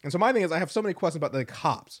stop him. And so my thing is, I have so many questions about the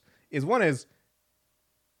cops. is one is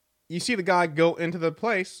you see the guy go into the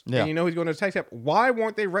place and you know he's going to attack. Why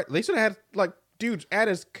weren't they? They should have had like dudes at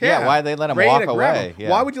his cab. Yeah, why they let him walk away? Yeah.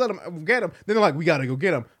 Why would you let him get him? Then they're like, we got to go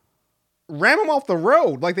get him. Ram him off the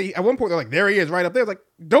road. Like at one point they're like, there he is right up there. It's like,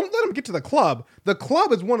 don't let him get to the club. The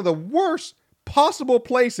club is one of the worst possible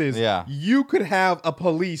places you could have a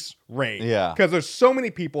police raid. Yeah. Because there's so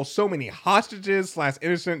many people, so many hostages /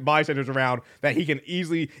 innocent bystanders around that he can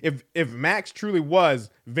easily, if Max truly was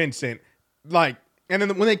Vincent, like, and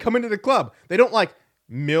then when they come into the club, they don't like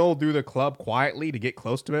mill through the club quietly to get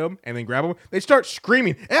close to him and then grab him. They start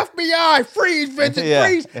screaming, FBI, freeze, Vincent,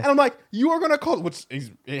 freeze. And I'm like, you are going to cause,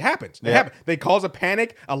 it happens. It happens. They cause a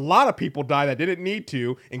panic. A lot of people die that didn't need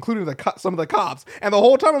to, including some of the cops. And the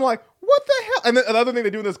whole time I'm like, what the hell? And then another thing they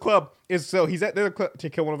do in this club is, so he's at the club to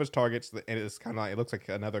kill one of his targets. And it's kind of like, it looks like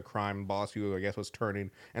another crime boss who I guess was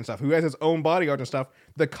turning and stuff, who has his own bodyguards and stuff.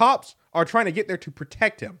 The cops are trying to get there to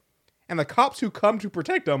protect him. And the cops who come to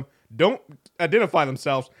protect him don't identify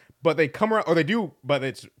themselves, but they come around, or they do, but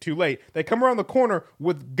it's too late. They come around the corner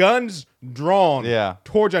with guns drawn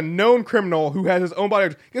towards a known criminal who has his own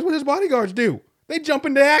bodyguards. Guess what his bodyguards do? They jump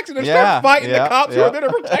into action and start fighting the cops who are there to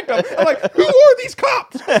protect them. I'm like, who are these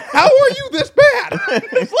cops? How are you this bad?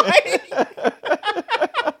 It's like,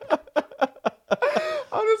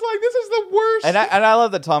 I'm just like, this is the worst. And I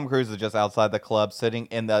love that Tom Cruise is just outside the club, sitting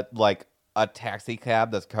in the like a taxi cab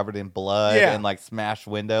that's covered in blood and like smashed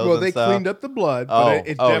windows. Well, and they stuff. Cleaned up the blood, but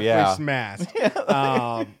it's definitely smashed.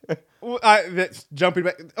 That's jumping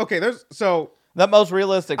back. Okay, the most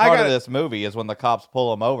realistic part of this movie is when the cops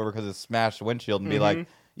pull him over because it's smashed windshield and be like,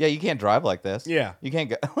 "Yeah, you can't drive like this. Yeah, you can't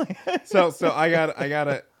go." so I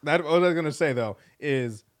gotta. What I was gonna say though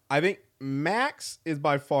is I think Max is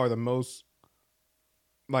by far the most,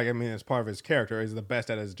 like, I mean, as part of his character, is the best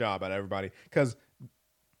at his job out of everybody, because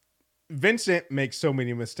Vincent makes so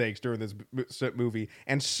many mistakes during this movie,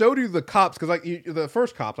 and so do the cops. Because like the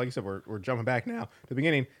first cops, like you said, we're jumping back now to the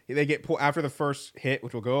beginning. They get pulled after the first hit,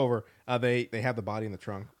 which we'll go over. They have the body in the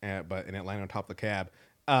trunk, and it landed on top of the cab.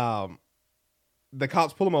 The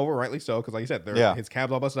cops pull him over, rightly so, because like you said, his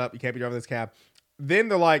cab's all busted up. You can't be driving this cab. Then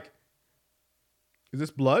they're like, "Is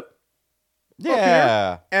this blood?"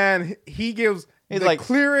 Yeah, and he gives the like,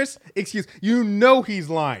 clearest excuse. You know he's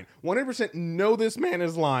lying. 100% know this man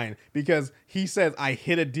is lying, because he says, I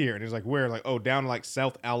hit a deer. And he's like, where? Like, oh, down like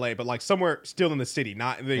South LA, but like somewhere still in the city.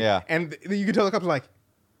 And you can tell the cops are like,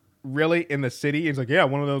 really? In the city? And he's like, yeah,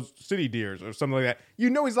 one of those city deers or something like that.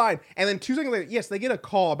 You know he's lying. And then 2 seconds later, yes, they get a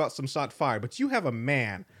call about some shot fired, but you have a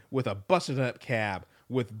man with a busted up cab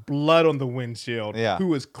with blood on the windshield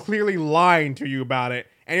who is clearly lying to you about it.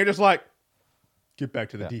 And you're just like, get back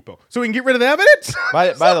to the depot so we can get rid of the evidence.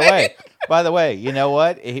 By the way, you know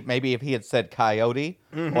what? Maybe if he had said coyote,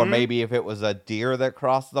 or maybe if it was a deer that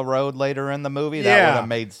crossed the road later in the movie, that would have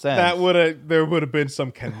made sense. There would have been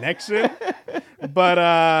some connection. But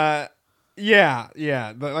like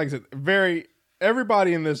I said,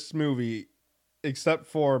 everybody in this movie except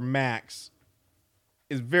for Max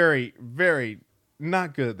is very, very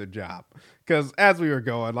not good at their job. Because as we were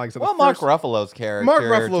going, like I said, Mark Ruffalo's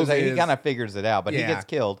character, he kind of figures it out, but he gets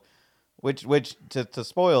killed. Which to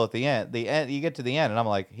spoil at the end, you get to the end, and I'm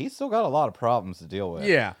like, he's still got a lot of problems to deal with.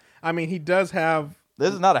 Yeah, I mean, he does have.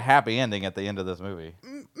 This is not a happy ending at the end of this movie.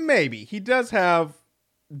 Maybe he does have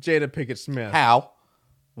Jada Pinkett Smith. How?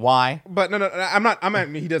 Why? But no, I'm not.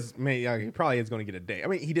 He does. He probably is going to get a date. I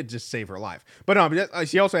mean, he did just save her life. But no,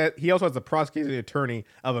 he also has the prosecuting attorney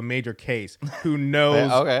of a major case who knows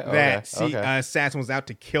that assassin was out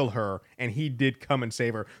to kill her, and he did come and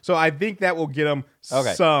save her. So I think that will get him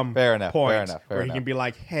some points where he can be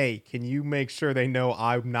like, "Hey, can you make sure they know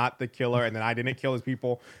I'm not the killer and that I didn't kill his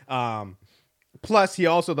people?" Plus, he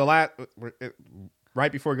also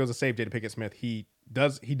right before he goes to save Jada Pinkett Smith, he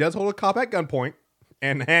does hold a cop at gunpoint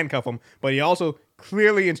and handcuff him, but he also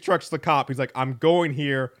clearly instructs the cop. He's like, I'm going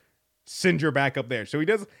here, send your back up there. So he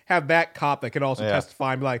does have that cop that can also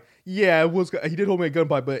testify and be like, yeah, he did hold me at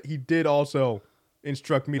gunpoint, but he did also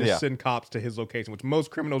instruct me to send cops to his location, which most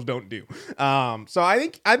criminals don't do. So I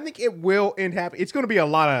think it will end happen. It's going to be a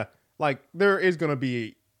lot of, like, there is going to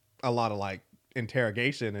be a lot of, like,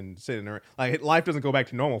 interrogation and sitting there. Like, life doesn't go back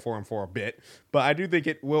to normal for him for a bit, but I do think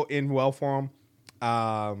it will end well for him.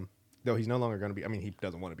 Though he's no longer going to be, I mean, he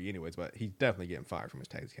doesn't want to be anyways, but he's definitely getting fired from his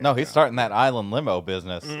taxi cab. No, he's starting that island limo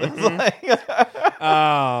business.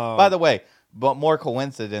 By the way, but more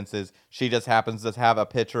coincidences, she just happens to have a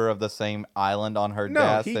picture of the same island on her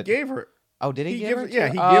desk. No, he gave her. Oh, did he give her? He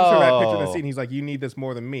gives her that picture in the scene. He's like, "You need this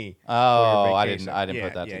more than me." Oh, I didn't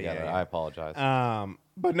put that together. I apologize.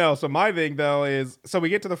 But no. So my thing though is, so we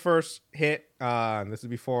get to the first hit. And this is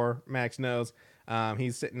before Max knows.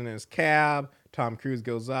 He's sitting in his cab. Tom Cruise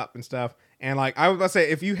goes up and stuff. And like I was about to say,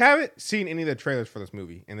 if you haven't seen any of the trailers for this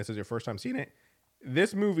movie, and this is your first time seeing it,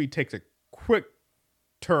 this movie takes a quick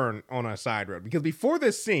turn on a side road, because before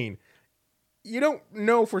this scene, you don't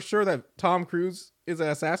know for sure that Tom Cruise is an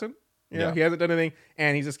assassin. You know, he hasn't done anything,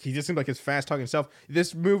 and he just seems like his fast talking self.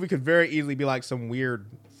 This movie could very easily be like some weird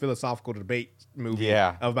philosophical debate movie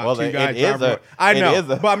about two guys driving around. I know,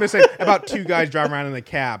 but I'm just saying about two guys driving around in a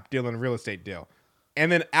cab dealing a real estate deal.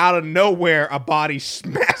 And then out of nowhere, a body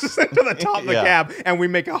smashes into the top of the cab, and we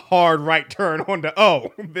make a hard right turn onto,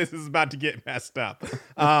 this is about to get messed up.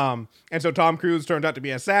 And so Tom Cruise turns out to be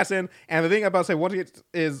an assassin. And the thing I'm about to say once again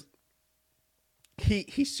is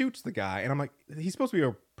he shoots the guy, and I'm like, he's supposed to be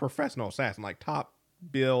a professional assassin, like top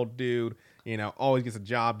build dude, always gets a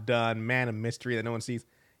job done, man of mystery that no one sees.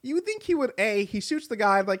 You would think he would, he shoots the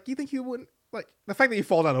guy, like, you think he wouldn't, like, the fact that he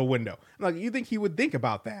falls out of a window, like, you think he would think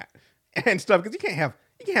about that and stuff, because you can't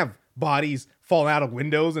have bodies fall out of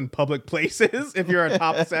windows in public places if you're a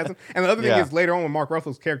top assassin. And the other thing is, later on when Mark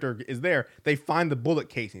Ruffalo's character is there, they find the bullet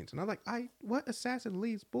casings, and I'm like, what assassin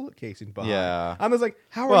leaves bullet casings behind? Yeah, I was like,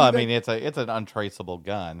 how? Well, I mean, it's an untraceable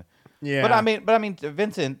gun. Yeah, but I mean,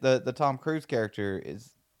 Vincent, the Tom Cruise character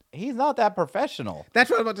he's not that professional. That's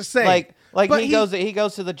what I was about to say. Like he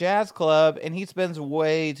goes to the jazz club, and he spends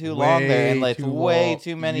way too long there, and lets way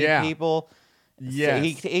too many people. Yeah,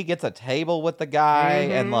 so he gets a table with the guy,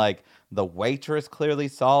 and like the waitress clearly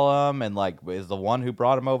saw him, and like is the one who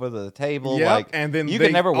brought him over to the table. Yep. Like, and then you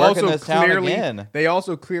can never work in this town again. They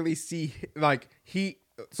also clearly see like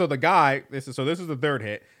So the guy, this is the third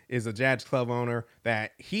hit, is a jazz club owner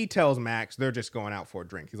that he tells Max they're just going out for a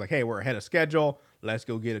drink. He's like, "Hey, we're ahead of schedule. Let's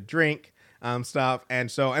go get a drink." Stuff.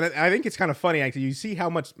 And I think it's kind of funny actually. You see how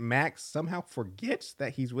much Max somehow forgets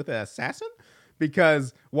that he's with an assassin.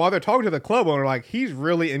 Because while they're talking to the club owner, like, he's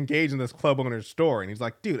really engaged in this club owner's story. And he's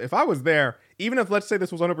like, dude, if I was there, even if, let's say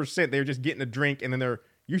this was 100%, they were just getting a drink, and then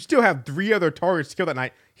you still have 3 other targets to kill that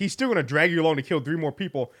night. He's still going to drag you along to kill 3 more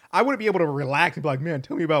people. I wouldn't be able to relax and be like, man,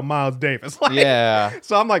 tell me about Miles Davis. Like, yeah.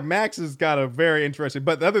 So I'm like, Max has got a very interesting.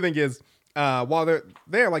 But the other thing is, while they're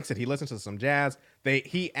there, like I said, he listens to some jazz.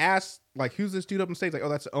 He asks, like, who's this dude up on stage? Like, oh,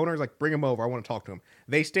 that's the owner. He's like, bring him over. I want to talk to him.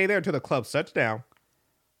 They stay there until the club shuts down.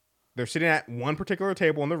 They're sitting at one particular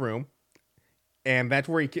table in the room, and that's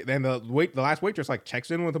where the last waitress like checks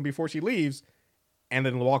in with him before she leaves, and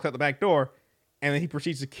then walks out the back door, and then he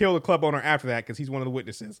proceeds to kill the club owner after that because he's one of the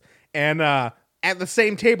witnesses. And at the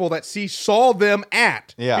same table that she saw them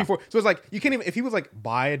at before, so it's like you can't even, if he was like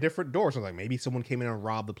by a different door, so it's like maybe someone came in and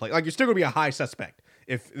robbed the place. Like, you're still gonna be a high suspect.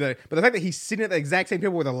 But the fact that he's sitting at the exact same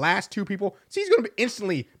table with the last 2 people, so he's going to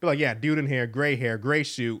instantly be like, yeah, dude in here, gray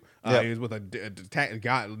suit. He was with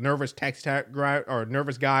a nervous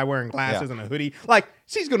nervous guy wearing glasses and a hoodie. Like,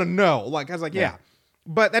 she's going to know. Like, I was like, yeah.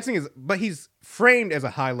 But that thing is, but he's framed as a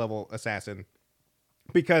high level assassin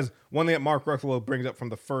because one thing that Mark Ruffalo brings up from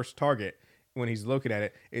the first target when he's looking at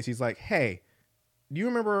it is he's like, hey, do you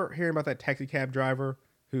remember hearing about that taxi cab driver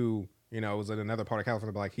who, was in another part of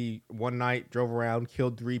California, but like he one night drove around,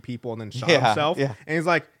 killed 3 people, and then shot himself. Yeah. And he's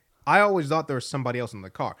like, I always thought there was somebody else in the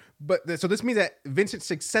car. But so this means that Vincent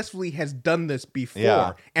successfully has done this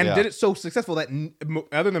before and did it so successful that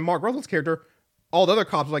other than Mark Ruffalo's character, all the other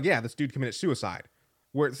cops were like, yeah, this dude committed suicide.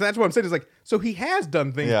 So that's what I'm saying is like, so he has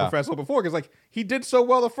done things professional before because like he did so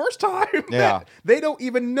well the first time that they don't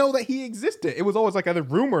even know that he existed. It was always like a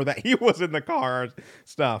rumor that he was in the car and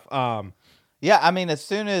stuff. Yeah, I mean, as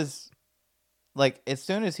soon as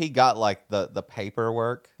he got like the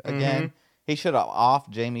paperwork again, he should have off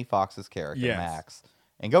Jamie Foxx's character Max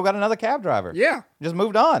and got another cab driver. Yeah, just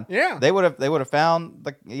moved on. Yeah, they would have found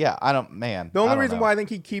the. Yeah, the only reason why I think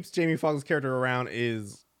he keeps Jamie Foxx's character around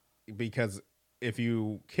is because if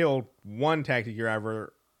you killed one taxi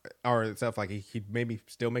driver or stuff, like he'd maybe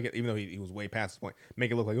still make it, even though he was way past this point, make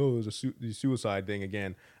it look like, oh, there's a suicide thing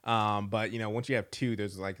again. But once you have 2,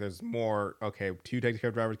 there's more. Okay, 2 taxi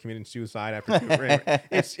cab drivers committing suicide after 2.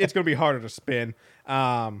 It's going to be harder to spin.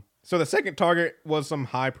 So the second target was some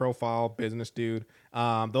high profile business dude. The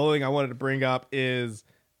only thing I wanted to bring up is,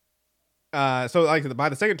 so like by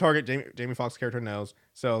the second target, Jamie Foxx's character knows.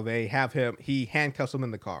 So they have him. He handcuffs him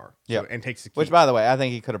in the car. And takes the key. Which, by the way, I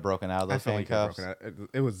think he could have broken out of those handcuffs.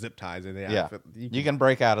 It was zip ties. And you can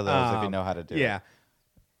break out of those if you know how to do it. Yeah.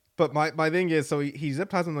 But my thing is, so he zip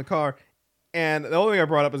ties in the car, and the only thing I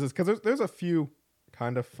brought up is this because there's a few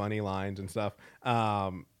kind of funny lines and stuff.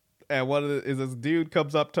 And what is this dude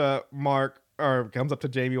comes up to Mark or comes up to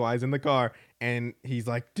Jamie while he's in the car, and he's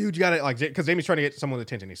like, "Dude, you gotta like," because Jamie's trying to get someone's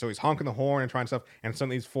attention. So he's honking the horn and trying stuff, and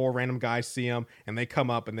suddenly these 4 random guys see him, and they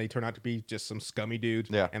come up, and they turn out to be just some scummy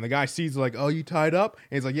dudes. Yeah. And the guy sees like, "Oh, you tied up?"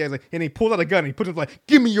 And he's like, "Yeah." He's like, and he pulls out a gun, and he puts it like,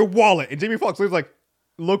 "Give me your wallet." And Jamie Foxx like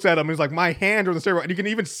looks at him, and he's like, "My hand or the steroid," and you can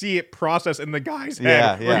even see it process in the guy's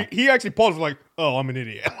head. Yeah. He actually pauses like, "Oh, I'm an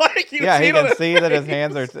idiot." Like, he can see that his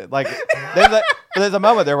hands are like. There's a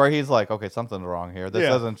moment there where he's like, "Okay, something's wrong here. This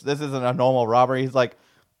isn't a normal robbery." He's like,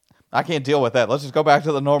 "I can't deal with that. Let's just go back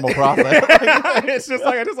to the normal process." It's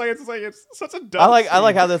such a dumb. I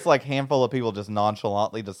like how this like handful of people just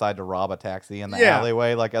nonchalantly decide to rob a taxi in the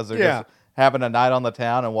alleyway, like as they're just having a night on the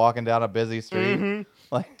town and walking down a busy street. Mm-hmm.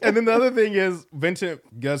 Like, and then the other thing is Vincent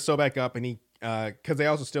does sew back up, and he because they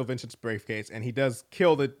also steal Vincent's briefcase, and he does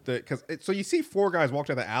kill the because so you see 4 guys walk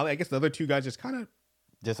down the alley. I guess the other 2 guys just kind of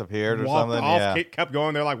disappeared or walked something. Off, kept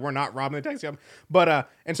going. They're like, "We're not robbing the taxi." But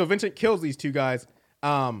and so Vincent kills these 2 guys.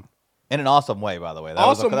 In an awesome way, by the way. That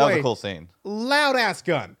was a cool scene. Loud ass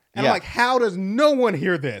gun. And I'm like, how does no one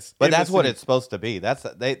hear this? But that's what it's supposed to be.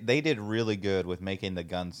 They did really good with making the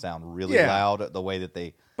guns sound really loud the way that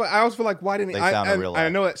they. But I also feel like, why didn't I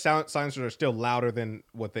know that silencers are still louder than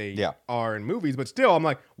what they are in movies, but still, I'm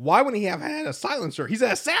like, why wouldn't he have had a silencer? He's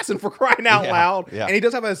an assassin, for crying out loud. Yeah. And he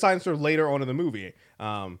does have a silencer later on in the movie.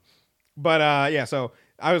 So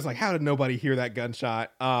I was like, how did nobody hear that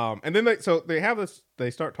gunshot? And then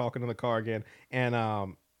they start talking in the car again, and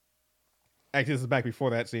actually this is back before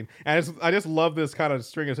that scene, and I just love this kind of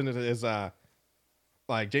string of sentences.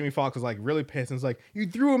 Like Jamie Foxx was like really pissed and was like, "You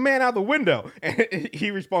threw a man out the window," and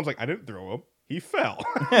he responds like, "I didn't throw him, he fell."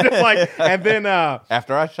 Just like, and then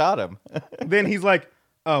after I shot him, then he's like,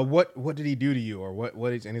 "What did he do to you, or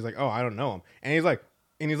what is?" And he's like, "Oh, I don't know him," and he's like.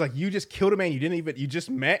 You just killed a man you just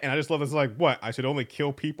met. And I just love this, like, what? I should only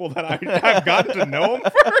kill people that I've gotten to know him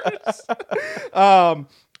first.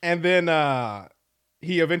 And then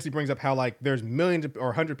he eventually brings up how, like, there's millions or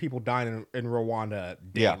 100 people dying in Rwanda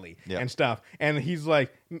daily and stuff. And he's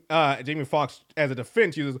like, Jamie Foxx, as a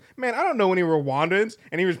defense, uses, "Man, I don't know any Rwandans."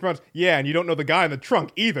 And he responds, "Yeah, and you don't know the guy in the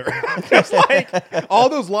trunk either." Just like all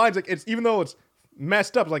those lines, like, it's even though it's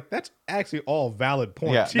messed up, like that's actually all valid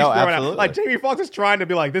points. Yeah, absolutely. Like Jamie Foxx is trying to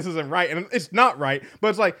be like, this isn't right, and it's not right. But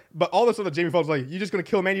it's like, but all this other Jamie Foxx is like, you're just gonna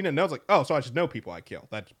kill a man you didn't know. It's like, oh, so I should know people I kill.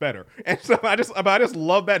 That's better. And so I just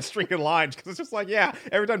love that string of lines because it's just like, yeah,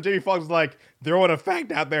 every time Jamie Foxx is like throwing a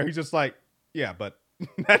fact out there, he's just like, yeah, but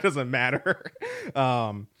that doesn't matter.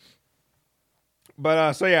 So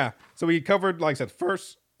we covered, like I said,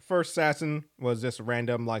 first assassin was just a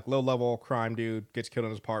random, like, low-level crime dude, gets killed in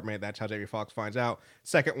his apartment. That's how Jamie Foxx finds out.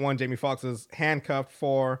 Second one, Jamie Foxx is handcuffed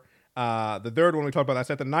for. The third one we talked about,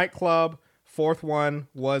 that's at the nightclub. Fourth one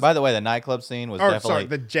was... By the way, the nightclub scene was definitely... Sorry,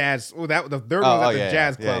 the jazz... Well, the third one was at the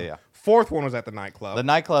jazz club. Yeah. Fourth one was at the nightclub. The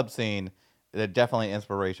nightclub scene, definitely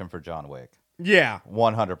inspiration for John Wick. Yeah.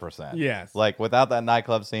 100%. Yes. Like, without that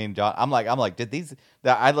nightclub scene, I'm like, did these...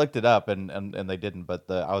 I looked it up, and they didn't, but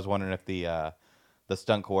I was wondering if the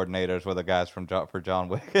stunt coordinators were the guys for John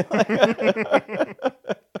Wick.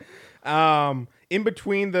 In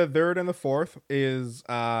between the third and the fourth is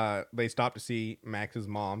they stop to see Max's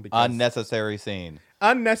mom. Because unnecessary scene.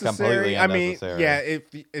 Unnecessary. Completely unnecessary. I mean,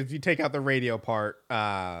 yeah. If you take out the radio part,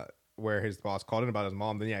 where his boss called in about his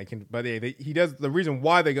mom, then yeah, he can. But he does. The reason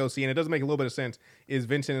why they go see, and it does make a little bit of sense, is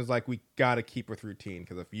Vincent is like, we got to keep with routine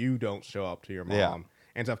because if you don't show up to your mom.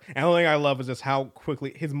 And stuff. And the only thing I love is just how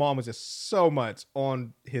quickly his mom is just so much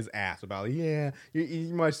on his ass about,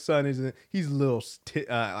 my son isn't. He's a little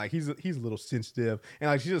like he's a little sensitive, and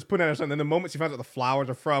like she's just putting out her son. And the moment she finds out the flowers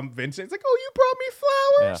are from Vincent, it's like, oh, you brought me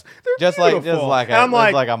flowers. Yeah. They're beautiful. Like I'm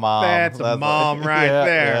like a mom. That's a mom right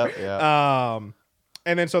there. Yeah.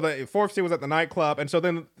 And then so the fourth scene was at the nightclub, and so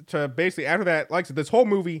then to basically after that, like I said, this whole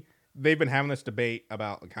movie they've been having this debate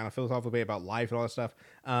about kind of philosophical debate about life and all that stuff,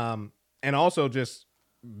 and also just.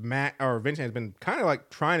 Vincent has been kind of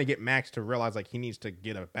like trying to get Max to realize like he needs to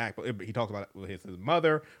get it back, but he talks about it with his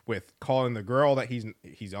mother, with calling the girl that he's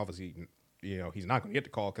obviously he's not going to get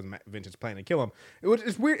the call because Vincent's planning to kill him.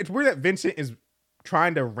 It's weird. It's weird that Vincent is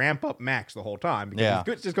trying to ramp up Max the whole time because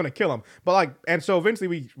he's just going to kill him. But like, and so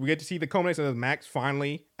eventually we get to see the culmination of Max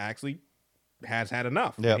finally actually has had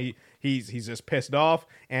enough. Yeah. He's just pissed off,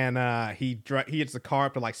 and he hits the car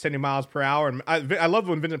up to like 70 miles per hour. And I love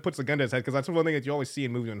when Vincent puts the gun to his head because that's one thing that you always see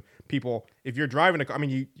in movies when people, if you're driving a car, I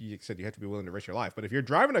mean, you said you have to be willing to risk your life, but if you're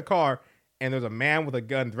driving a car and there's a man with a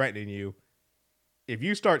gun threatening you, if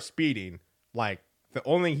you start speeding, like the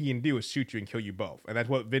only thing he can do is shoot you and kill you both. And that's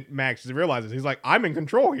what Max realizes. He's like, I'm in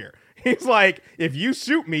control here. He's like, if you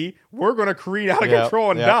shoot me, we're going to creep out of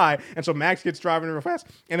control and die. And so Max gets driving real fast.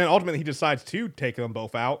 And then ultimately he decides to take them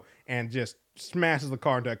both out and just smashes the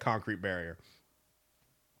car into a concrete barrier.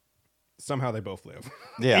 Somehow they both live.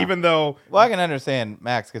 Yeah. Even though... Well, I can understand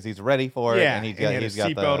Max because he's ready for it. Yeah, And he's he had got a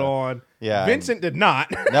seatbelt on. Yeah. Vincent did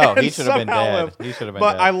not. No, he should have been somehow dead. lived. He should have been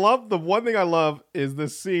But dead. I love, the one thing I love is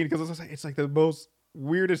this scene, because it's like the most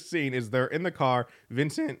weirdest scene is they're in the car.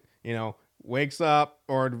 Vincent, wakes up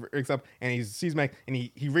and he sees Max and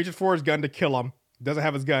he reaches for his gun to kill him. Doesn't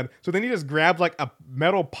have his gun. So then he just grabs like a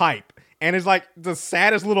metal pipe and is like the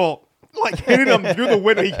saddest little... like hitting him through the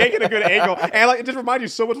window. He can't get a good angle. And like it just reminds you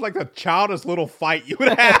so much like the childish little fight you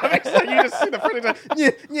would have. It's like you just see the person like,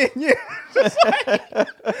 yeah. Just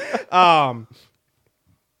like,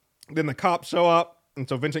 then the cops show up, and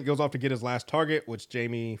so Vincent goes off to get his last target, which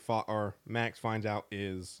Max finds out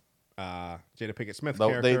is Jada Pinkett Smith's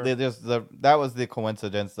character. That was the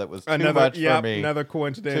coincidence that was too much for me. Another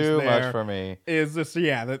coincidence. Too much for me. Is this?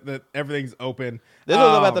 Yeah, that everything's open. This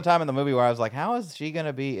was about the time in the movie where I was like, "How is she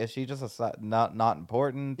gonna be? Is she just not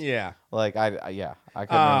important?" Yeah. Like I couldn't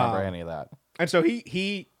remember any of that. And so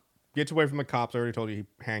he gets away from the cops. I already told you he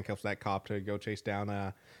handcuffs that cop to go chase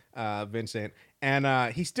down Vincent.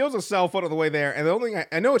 And he steals a cell phone on the way there. And the only thing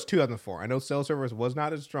I know it's 2004. I know cell service was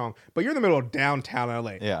not as strong, but you're in the middle of downtown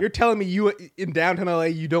LA. Yeah. You're telling me you in downtown LA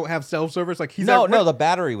you don't have cell service? Like no, the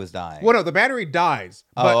battery was dying. Well, no, the battery dies.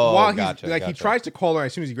 But while gotcha. he tries to call her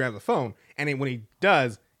as soon as he grabs the phone, and when he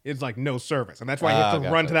does, it's like no service, and that's why he has to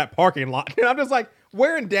run to that parking lot. And I'm just like,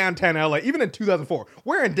 where in downtown LA, even in 2004,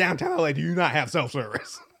 where in downtown LA do you not have cell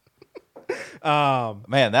service?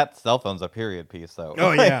 Man, that cell phone's a period piece, though.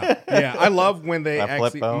 Oh yeah. I love when they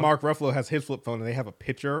flip phone. Mark Ruffalo has his flip phone and they have a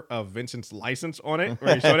picture of Vincent's license on it,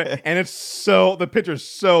 where he showed it, and the picture's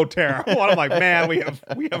so terrible. I'm like, man, we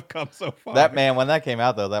have come so far. That man, when that came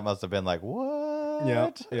out though, that must have been like,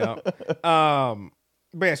 what? Yeah.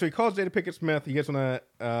 But yeah, so he calls Jada Pinkett Smith. He gets on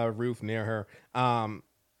a roof near her.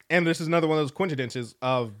 And this is another one of those coincidences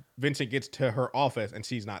of Vincent gets to her office and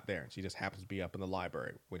she's not there. She just happens to be up in the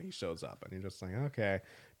library when he shows up. And you're just like, okay,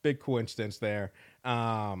 big coincidence there.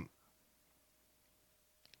 And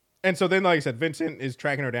so then, like I said, Vincent is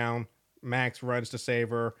tracking her down. Max runs to save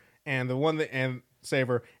her. And save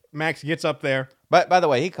her. Max gets up there. But by the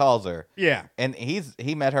way, he calls her. Yeah. And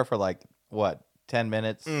he met her for like, what? 10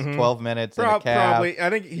 minutes, 12 minutes in a cab. Probably. I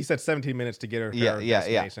think he said 17 minutes to get her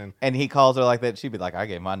destination. Yeah. And he calls her like that. She'd be like, I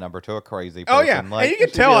gave my number to a crazy person. Oh, yeah. Like, and you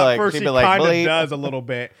can tell at like, first she like, kind of does a little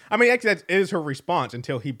bit. I mean, actually, that is her response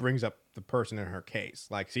until he brings up the person in her case.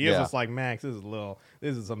 Like, she is just like, Max, this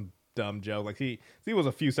is some dumb joke. Like, he was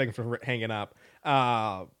a few seconds from hanging up.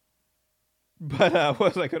 But what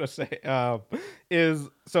was I going to say?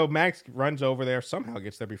 So Max runs over there, somehow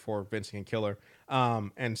gets there before Vincent can kill her,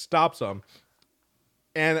 and stops him.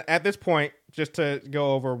 And at this point, just to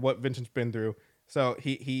go over what Vincent's been through, so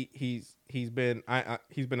he's been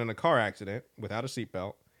in a car accident without a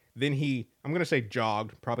seatbelt. Then I'm gonna say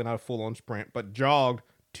jogged, probably not a full on sprint, but jogged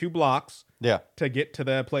 2 blocks to get to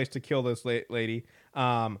the place to kill this lady.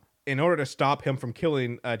 In order to stop him from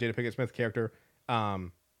killing Jada Pinkett Smith's character,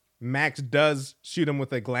 Max does shoot him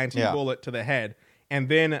with a glancing bullet to the head, and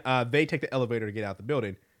then they take the elevator to get out the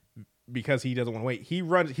building. Because he doesn't want to wait.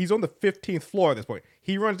 He's on the 15th floor at this point.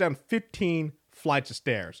 He runs down 15 flights of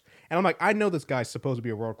stairs. And I'm like, I know this guy's supposed to be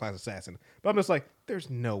a world-class assassin. But I'm just like, there's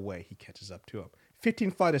no way he catches up to him.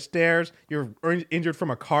 15 flight of stairs. You're injured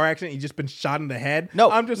from a car accident. You've just been shot in the head.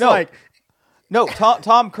 No, I'm just like... No,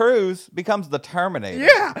 Tom Cruise becomes the Terminator.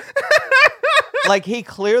 Yeah. Like, he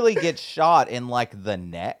clearly gets shot in, like, the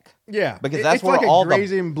neck. Yeah. Because that's it's where like all a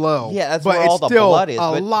grazing blow. Yeah, that's where all the blood is.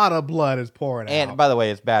 A lot of blood is pouring out. And by the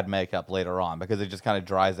way, it's bad makeup later on because it just kind of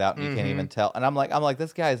dries out and you can't even tell. And I'm like,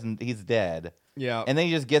 this he's dead. Yeah. And then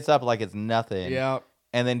he just gets up like it's nothing. Yeah.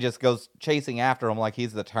 And then just goes chasing after him like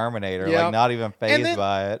he's the Terminator, like not even fazed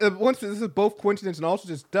by it. Once this is both coincidence and also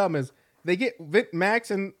just dumb is they get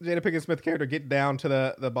Max and Jada Pinkett Smith character get down to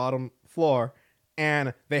the bottom floor,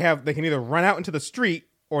 and they can either run out into the street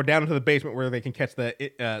or down into the basement where they can catch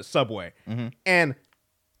the subway. And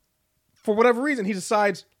for whatever reason, he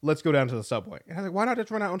decides, let's go down to the subway. And I was like, why not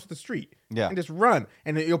just run out onto the street? Yeah. And just run.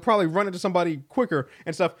 And you'll probably run into somebody quicker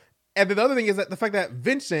and stuff. And then the other thing is that the fact that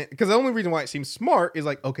Vincent, because the only reason why it seems smart is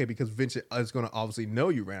like, okay, because Vincent is going to obviously know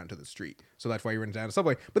you ran to the street. So that's why you ran down the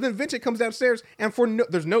subway. But then Vincent comes downstairs and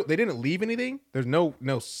they didn't leave anything. There's no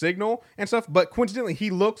signal and stuff. But coincidentally, he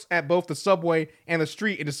looks at both the subway and the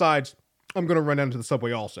street and decides, I'm going to run down to the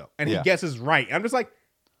subway also. And he guesses right. I'm just like,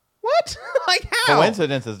 What? Like how?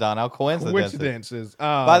 Coincidences, Donnell. Coincidences.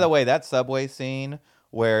 By the way, that subway scene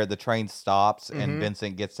where the train stops and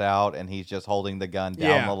Vincent gets out and he's just holding the gun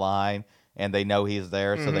down the line and they know he's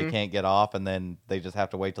there so they can't get off and then they just have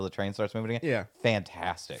to wait till the train starts moving again. Yeah.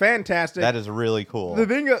 Fantastic. That is really cool. The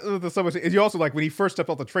thing with the subway scene is you also, like, when he first steps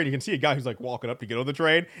off the train, you can see a guy who's, like, walking up to get on the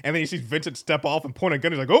train, and then he sees Vincent step off and point a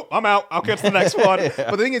gun. He's like, oh, I'm out. I'll catch the next one.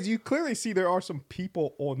 But the thing is, you clearly see there are some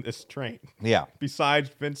people on this train. Yeah. Besides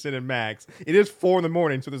Vincent and Max. It is 4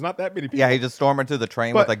 a.m, so there's not that many people. Yeah, he just stormed into the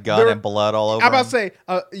train with a gun and blood all over I'm about him. to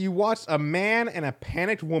say, you watched a man and a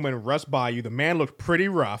panicked woman rush by you. The man looked pretty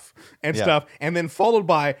rough and stuff, and then followed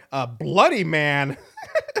by a bloody man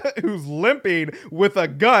who's limping with a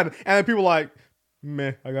gun, and then people are like,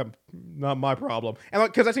 meh, I got not my problem. And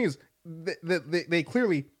because I think is they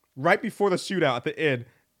clearly, right before the shootout at the end,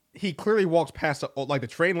 he clearly walks past the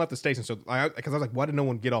train left the station. So because I was like, why did no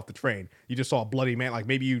one get off the train? You just saw a bloody man. Like,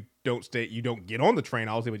 maybe you don't get on the train,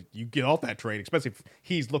 obviously, but you get off that train, especially if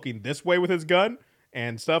he's looking this way with his gun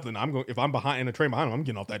and stuff. Then if I'm behind in a train behind him, I'm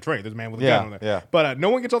getting off that train. There's a man with a gun on there. Yeah. But no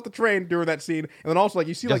one gets off the train during that scene. And then also, like,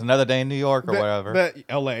 you see, just like, another day in New York or whatever.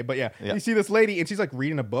 LA, but yeah, you see this lady and she's like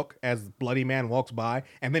reading a book as Bloody Man walks by,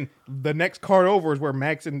 and then the next card over is where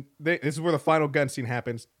Max and this is where the final gun scene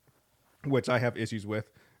happens, which I have issues with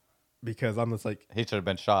because I'm just like, he should have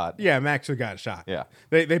been shot. Yeah, Max should have got shot. Yeah,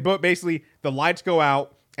 they both basically, the lights go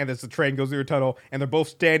out and as the train goes through a tunnel, and they're both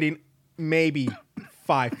standing maybe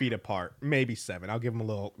 5 feet apart, maybe 7. I'll give them a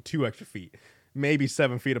little 2 extra feet, maybe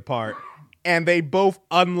 7 feet apart. And they both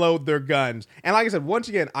unload their guns. And like I said, once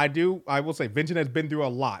again, I will say Vincent has been through a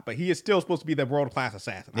lot, but he is still supposed to be the world-class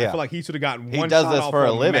assassin. Yeah. I feel like he should have gotten one does shot this off for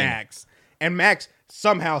a on living. Max. And Max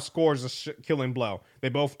somehow scores a killing blow. They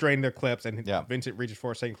both drain their clips, and Vincent reaches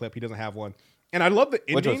for a second clip. He doesn't have one. And I love the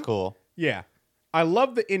ending. Which was cool. Yeah. I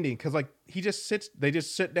love the ending because, like, they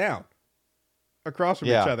just sit down across from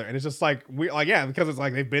each other. And it's just like, because it's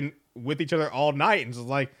like they've been with each other all night. And it's just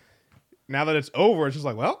like, now that it's over, it's just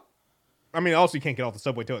like, well, I mean, also you can't get off the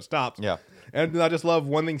subway till it stops. Yeah. And I just love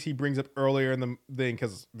one thing he brings up earlier in the thing,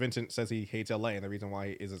 because Vincent says he hates LA, and the reason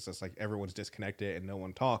why is it's just like everyone's disconnected and no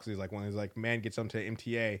one talks. He's like, when he's like, man gets onto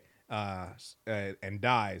MTA and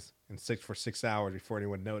dies for 6 hours before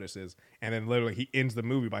anyone notices, and then literally he ends the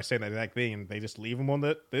movie by saying that exact thing, and they just leave him on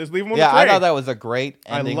the train. I thought that was a great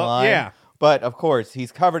ending line. Yeah. But of course,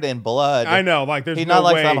 he's covered in blood. I know, like there's he's no not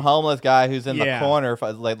like way. some homeless guy who's in the corner.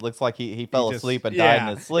 Like, looks like he fell asleep and died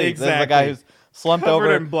in his sleep. Exactly. This is a guy who's slumped Covered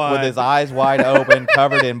over in blood. with his eyes wide open,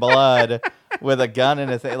 covered in blood, with a gun in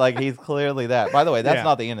his hand. Like, he's clearly that. By the way, that's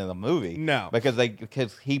not the end of the movie. No, because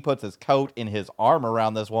he puts his coat in his arm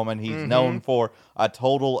around this woman he's known for a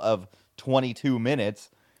total of 22 minutes.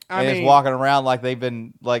 And he's walking around like they've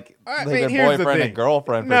been boyfriend and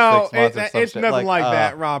girlfriend for 6 months. It's nothing like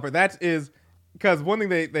that, Robert. That is because one thing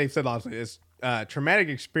they've said obviously is traumatic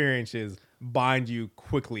experiences bind you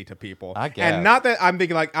quickly to people. I guess. And not that I'm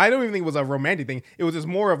thinking like, I don't even think it was a romantic thing. It was just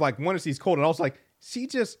more of like, one is he's cold, and also like, she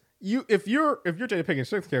just if you're Jada Pinkett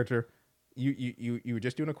Smith's character, you were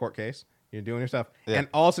just doing a court case. You're doing your stuff, and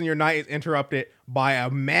all of a sudden your night is interrupted by a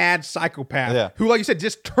mad psychopath who, like you said,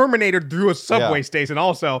 just terminated through a subway station.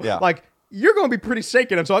 Also, like, you're going to be pretty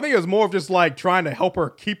shaken. And so I think it was more of just like trying to help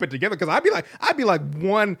her keep it together, because I'd be like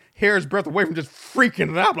one hair's breadth away from just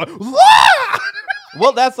freaking it out, like, Wah!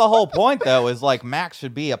 Well, that's the whole point, though, is like Max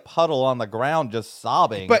should be a puddle on the ground just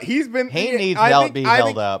sobbing. But he needs to be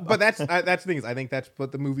held up. But that's the thing is, I think that's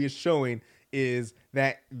what the movie is showing, is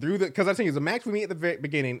that through the, because I think is the Max we meet at the very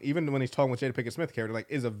beginning, even when he's talking with Jada Pinkett Smith character, like,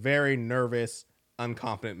 is a very nervous,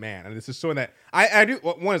 unconfident man, and this is showing that I do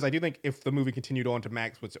think if the movie continued on to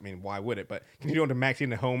Max, which I mean, why would it? But continued on to Max in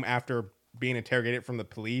the home after being interrogated from the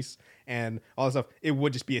police and all that stuff, it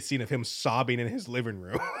would just be a scene of him sobbing in his living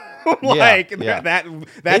room. That's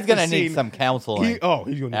he's gonna need some counseling. He's gonna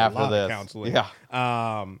need a lot of counseling. Yeah.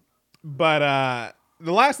 But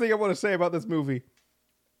the last thing I want to say about this movie,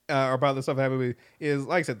 or about the stuff that happened, is,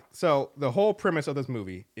 like I said, so the whole premise of this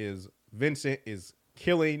movie is Vincent is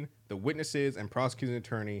killing the witnesses and prosecuting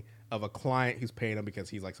attorney of a client who's paying him because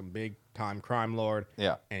he's like some big time crime lord.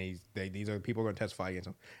 Yeah. And these are the people who are going to testify against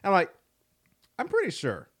him. And I'm pretty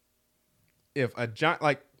sure if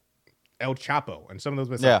like El Chapo and some of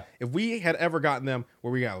those, if we had ever gotten them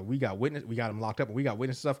where we got them locked up and we got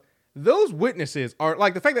witness stuff, those witnesses are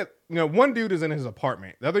like, the fact that, one dude is in his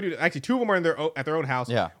apartment, the other dude, actually two of them are at their own house.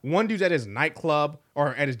 Yeah. One dude's at his nightclub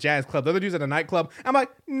or at his jazz club. The other dude's at a nightclub. I'm like,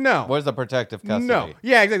 no. Where's the protective custody? No.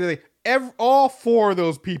 Yeah, exactly. All four of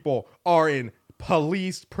those people are in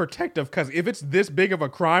police protective, because if it's this big of a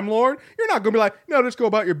crime lord, you're not going to be like, no, just go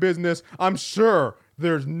about your business. I'm sure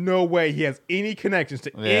there's no way he has any connections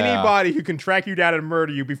to anybody who can track you down and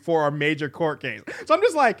murder you before a major court case. So I'm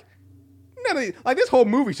just like, none of these, like this whole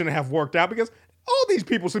movie shouldn't have worked out because all these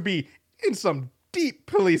people should be in some deep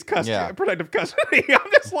police custody, protective custody.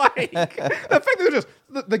 I'm just like, the fact that they're just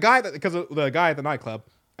the guy that, because the guy at the nightclub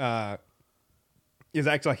is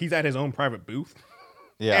actually he's at his own private booth.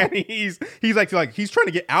 Yeah, and he's like he's trying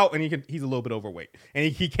to get out, and he's a little bit overweight,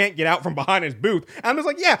 and he can't get out from behind his booth. And I'm just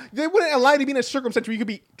like, yeah, they wouldn't allow you to be in a circumstance where you could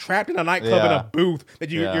be trapped in a nightclub in a booth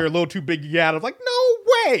that you're a little too big to get out of. Like, no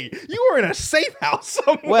way, you were in a safe house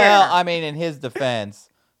somewhere. Well, I mean, in his defense,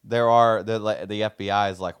 there are the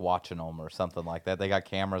FBI is like watching them or something like that. They got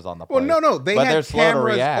cameras on the place. Well, no, they had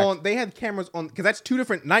cameras on. They had cameras on because that's two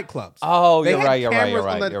different nightclubs. Oh, you're right. You're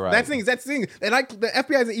right. That's the thing. That's the thing. And the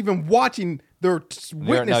FBI isn't even watching their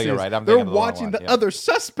witnesses. No, you're right. They're watching the other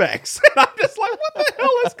suspects. And I'm just like, what the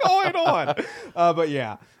hell is going on? But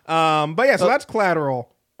yeah. So that's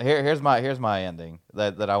Collateral. Here's my ending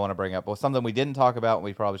that I want to bring up. Well, something we didn't talk about, and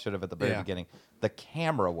we probably should have at the very beginning. The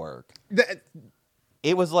camera work.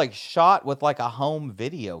 It was like shot with like a home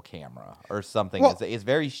video camera or something. Well, it's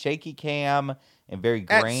very shaky cam and very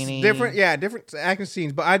grainy. Different action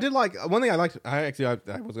scenes. But I did like one thing I liked. I was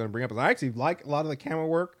going to bring up is I actually like a lot of the camera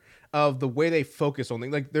work of the way they focus on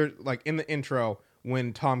things. Like they're like in the intro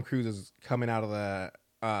when Tom Cruise is coming out of the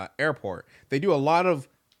airport. They do a lot of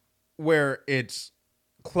where it's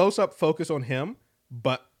close up focus on him,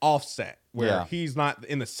 but offset. Where he's not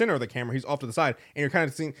in the center of the camera, he's off to the side, and you're kind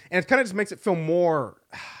of seeing, and it kind of just makes it feel more,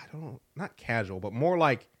 I don't know, not casual, but more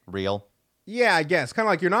like real. Yeah, I guess kind of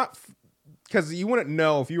like you're not, because you wouldn't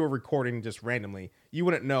know if you were recording just randomly. You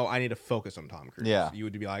wouldn't know I need to focus on Tom Cruise. Yeah, you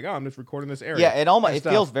would be like, oh, I'm just recording this area. Yeah, it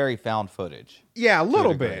feels very found footage. Yeah, a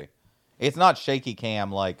little bit. It's not shaky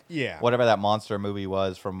cam like whatever that monster movie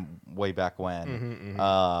was from way back when.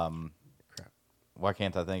 Why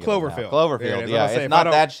can't I think of it now? Cloverfield, yeah. It's not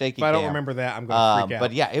that shaky. If I don't remember that, I'm going to freak out.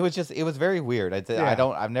 But yeah, it was very weird.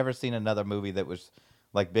 I've never seen another movie that was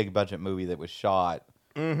like big budget movie that was shot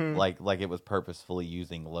like it was purposefully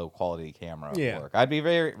using low quality camera work. I'd be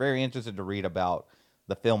very, very interested to read about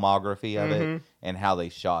the filmography of it and how they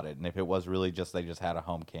shot it, and if it was really just they just had a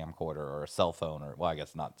home camcorder or a cell phone, or well, I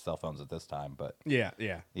guess not cell phones at this time, but yeah,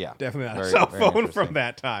 definitely not a cell phone from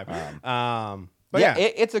that time. But yeah,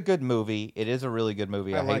 it's a good movie. It is a really good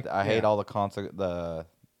movie. I hate all the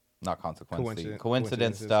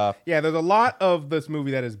coincidence stuff. Yeah, there's a lot of this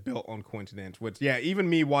movie that is built on coincidence. Which, even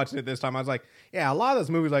me watching it this time, I was like, a lot of this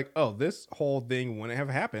movie is like, oh, this whole thing wouldn't have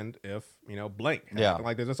happened if blank happened. Yeah,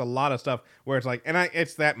 like there's just a lot of stuff where it's like,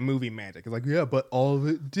 it's that movie magic. It's like, but all of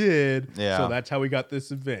it did. Yeah, so that's how we got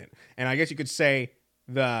this event. And I guess you could say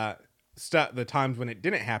the times when it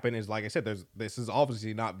didn't happen is like I said, this is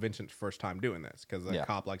obviously not Vincent's first time doing this because the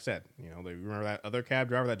cop, like I said, they remember that other cab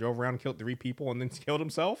driver that drove around and killed 3 people and then killed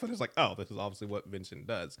himself, and it's like, oh, this is obviously what Vincent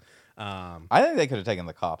does. I think they could have taken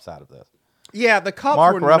the cops out of this. Yeah, the cops.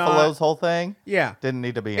 Mark Ruffalo's whole thing. Yeah, didn't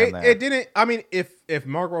need to be in there. It didn't. I mean, if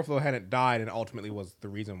Mark Ruffalo hadn't died and ultimately was the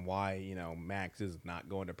reason why Max is not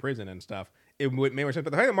going to prison and stuff, it would make more sense.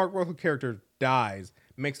 But the fact that Mark Ruffalo character dies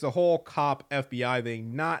makes the whole cop FBI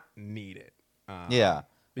thing not needed.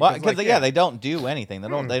 Because they don't do anything. They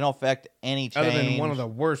don't affect any change other than one of the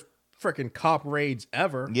worst freaking cop raids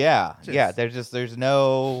ever. Yeah, they're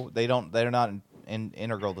not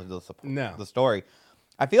integral to the story.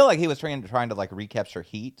 I feel like he was trying to like recapture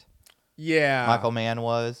heat. Yeah, Michael Mann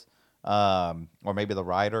was, or maybe the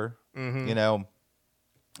writer. And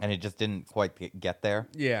it just didn't quite get there.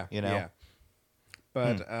 Yeah,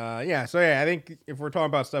 But so I think if we're talking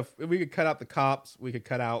about stuff, if we could cut out the cops, we could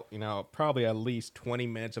cut out probably at least 20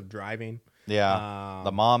 minutes of driving. Yeah,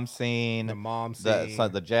 the mom scene,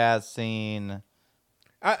 the jazz scene.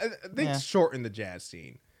 I think shorten the jazz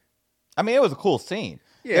scene. I mean, it was a cool scene.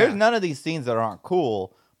 Yeah. There's none of these scenes that aren't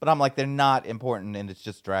cool, but I'm like, they're not important, and it's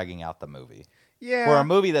just dragging out the movie. Yeah. For a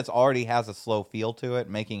movie that's already has a slow feel to it,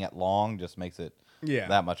 making it long just makes it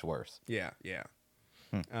that much worse. Yeah.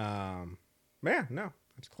 No,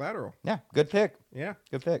 it's Collateral. Yeah, good pick. Yeah,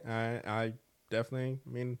 good pick. I definitely,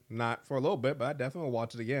 not for a little bit, but I definitely will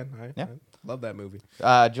watch it again. I love that movie.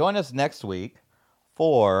 Join us next week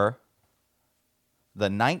for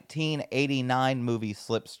the 1989 movie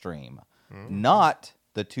Slipstream, not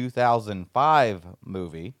the 2005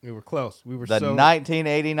 movie. We were close. The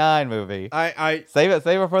 1989 movie. I save it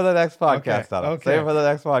for the next podcast. Okay. Save it for the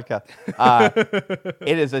next podcast.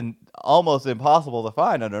 It is almost impossible to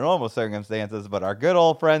find under normal circumstances, but our good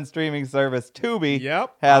old friend streaming service Tubi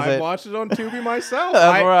has it. I watched it on Tubi myself.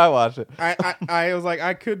 That's where I watched it. I was like,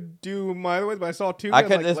 I could do my other ways, but I saw Tubi.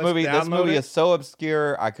 This movie is so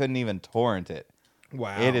obscure I couldn't even torrent it.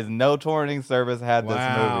 Wow. It is no torrenting service had this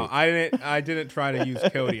movie. I didn't try to use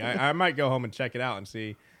Kodi. I might go home and check it out and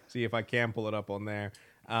see if I can pull it up on there.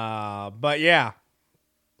 But yeah.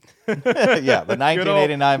 Yeah, the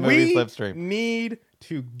 1989 movie Slipstream. We need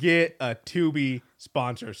to get a Tubi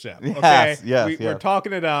sponsorship. Okay? Yes. We're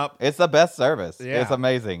talking it up. It's the best service. Yeah. It's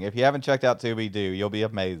amazing. If you haven't checked out Tubi, you'll be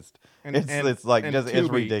amazed. It's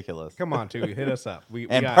Tubi, ridiculous. Come on, Tubi, hit us up. We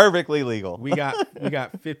got, perfectly legal. We got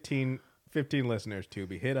 15 listeners,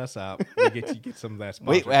 Tubi. Hit us up. We get some of that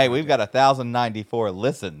sponsorship. We've got 1,094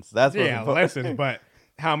 listens. That's what listens, but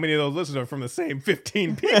how many of those listeners are from the same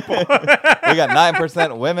 15 people? We got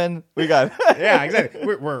 9% women. We got yeah, exactly.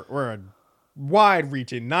 We're a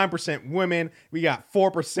wide-reaching 9% women. We got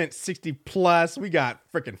 4% 60 plus. We got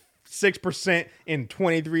freaking 6% in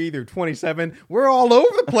 23 through 27. We're all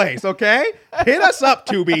over the place. Okay, hit us up,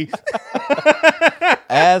 Tubi.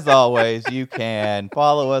 As always, you can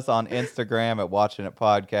follow us on Instagram at Watching It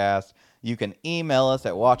Podcast. You can email us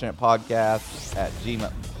at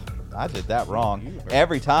watchingitpodcast@gmail. I did that wrong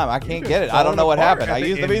every time. I can't get it. I don't know what happened. I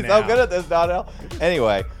used to be so good at this, Donnell.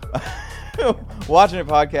 Anyway,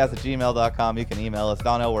 watchingitpodcast@gmail.com. You can email us.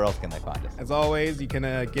 Donnell, where else can they find us? As always, you can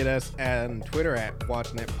get us on Twitter at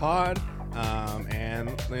WatchingItPod. And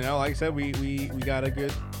like I said, we got a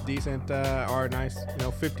good, decent, or nice,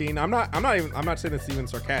 15. I'm not saying it's even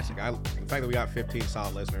sarcastic. The fact that we got 15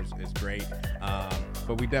 solid listeners is great.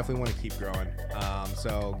 But we definitely want to keep growing.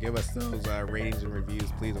 So give us those ratings and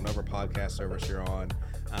reviews, please, on whatever podcast service you're on.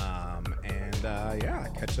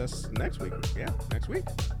 Catch us next week. Yeah, next week.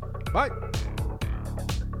 Bye.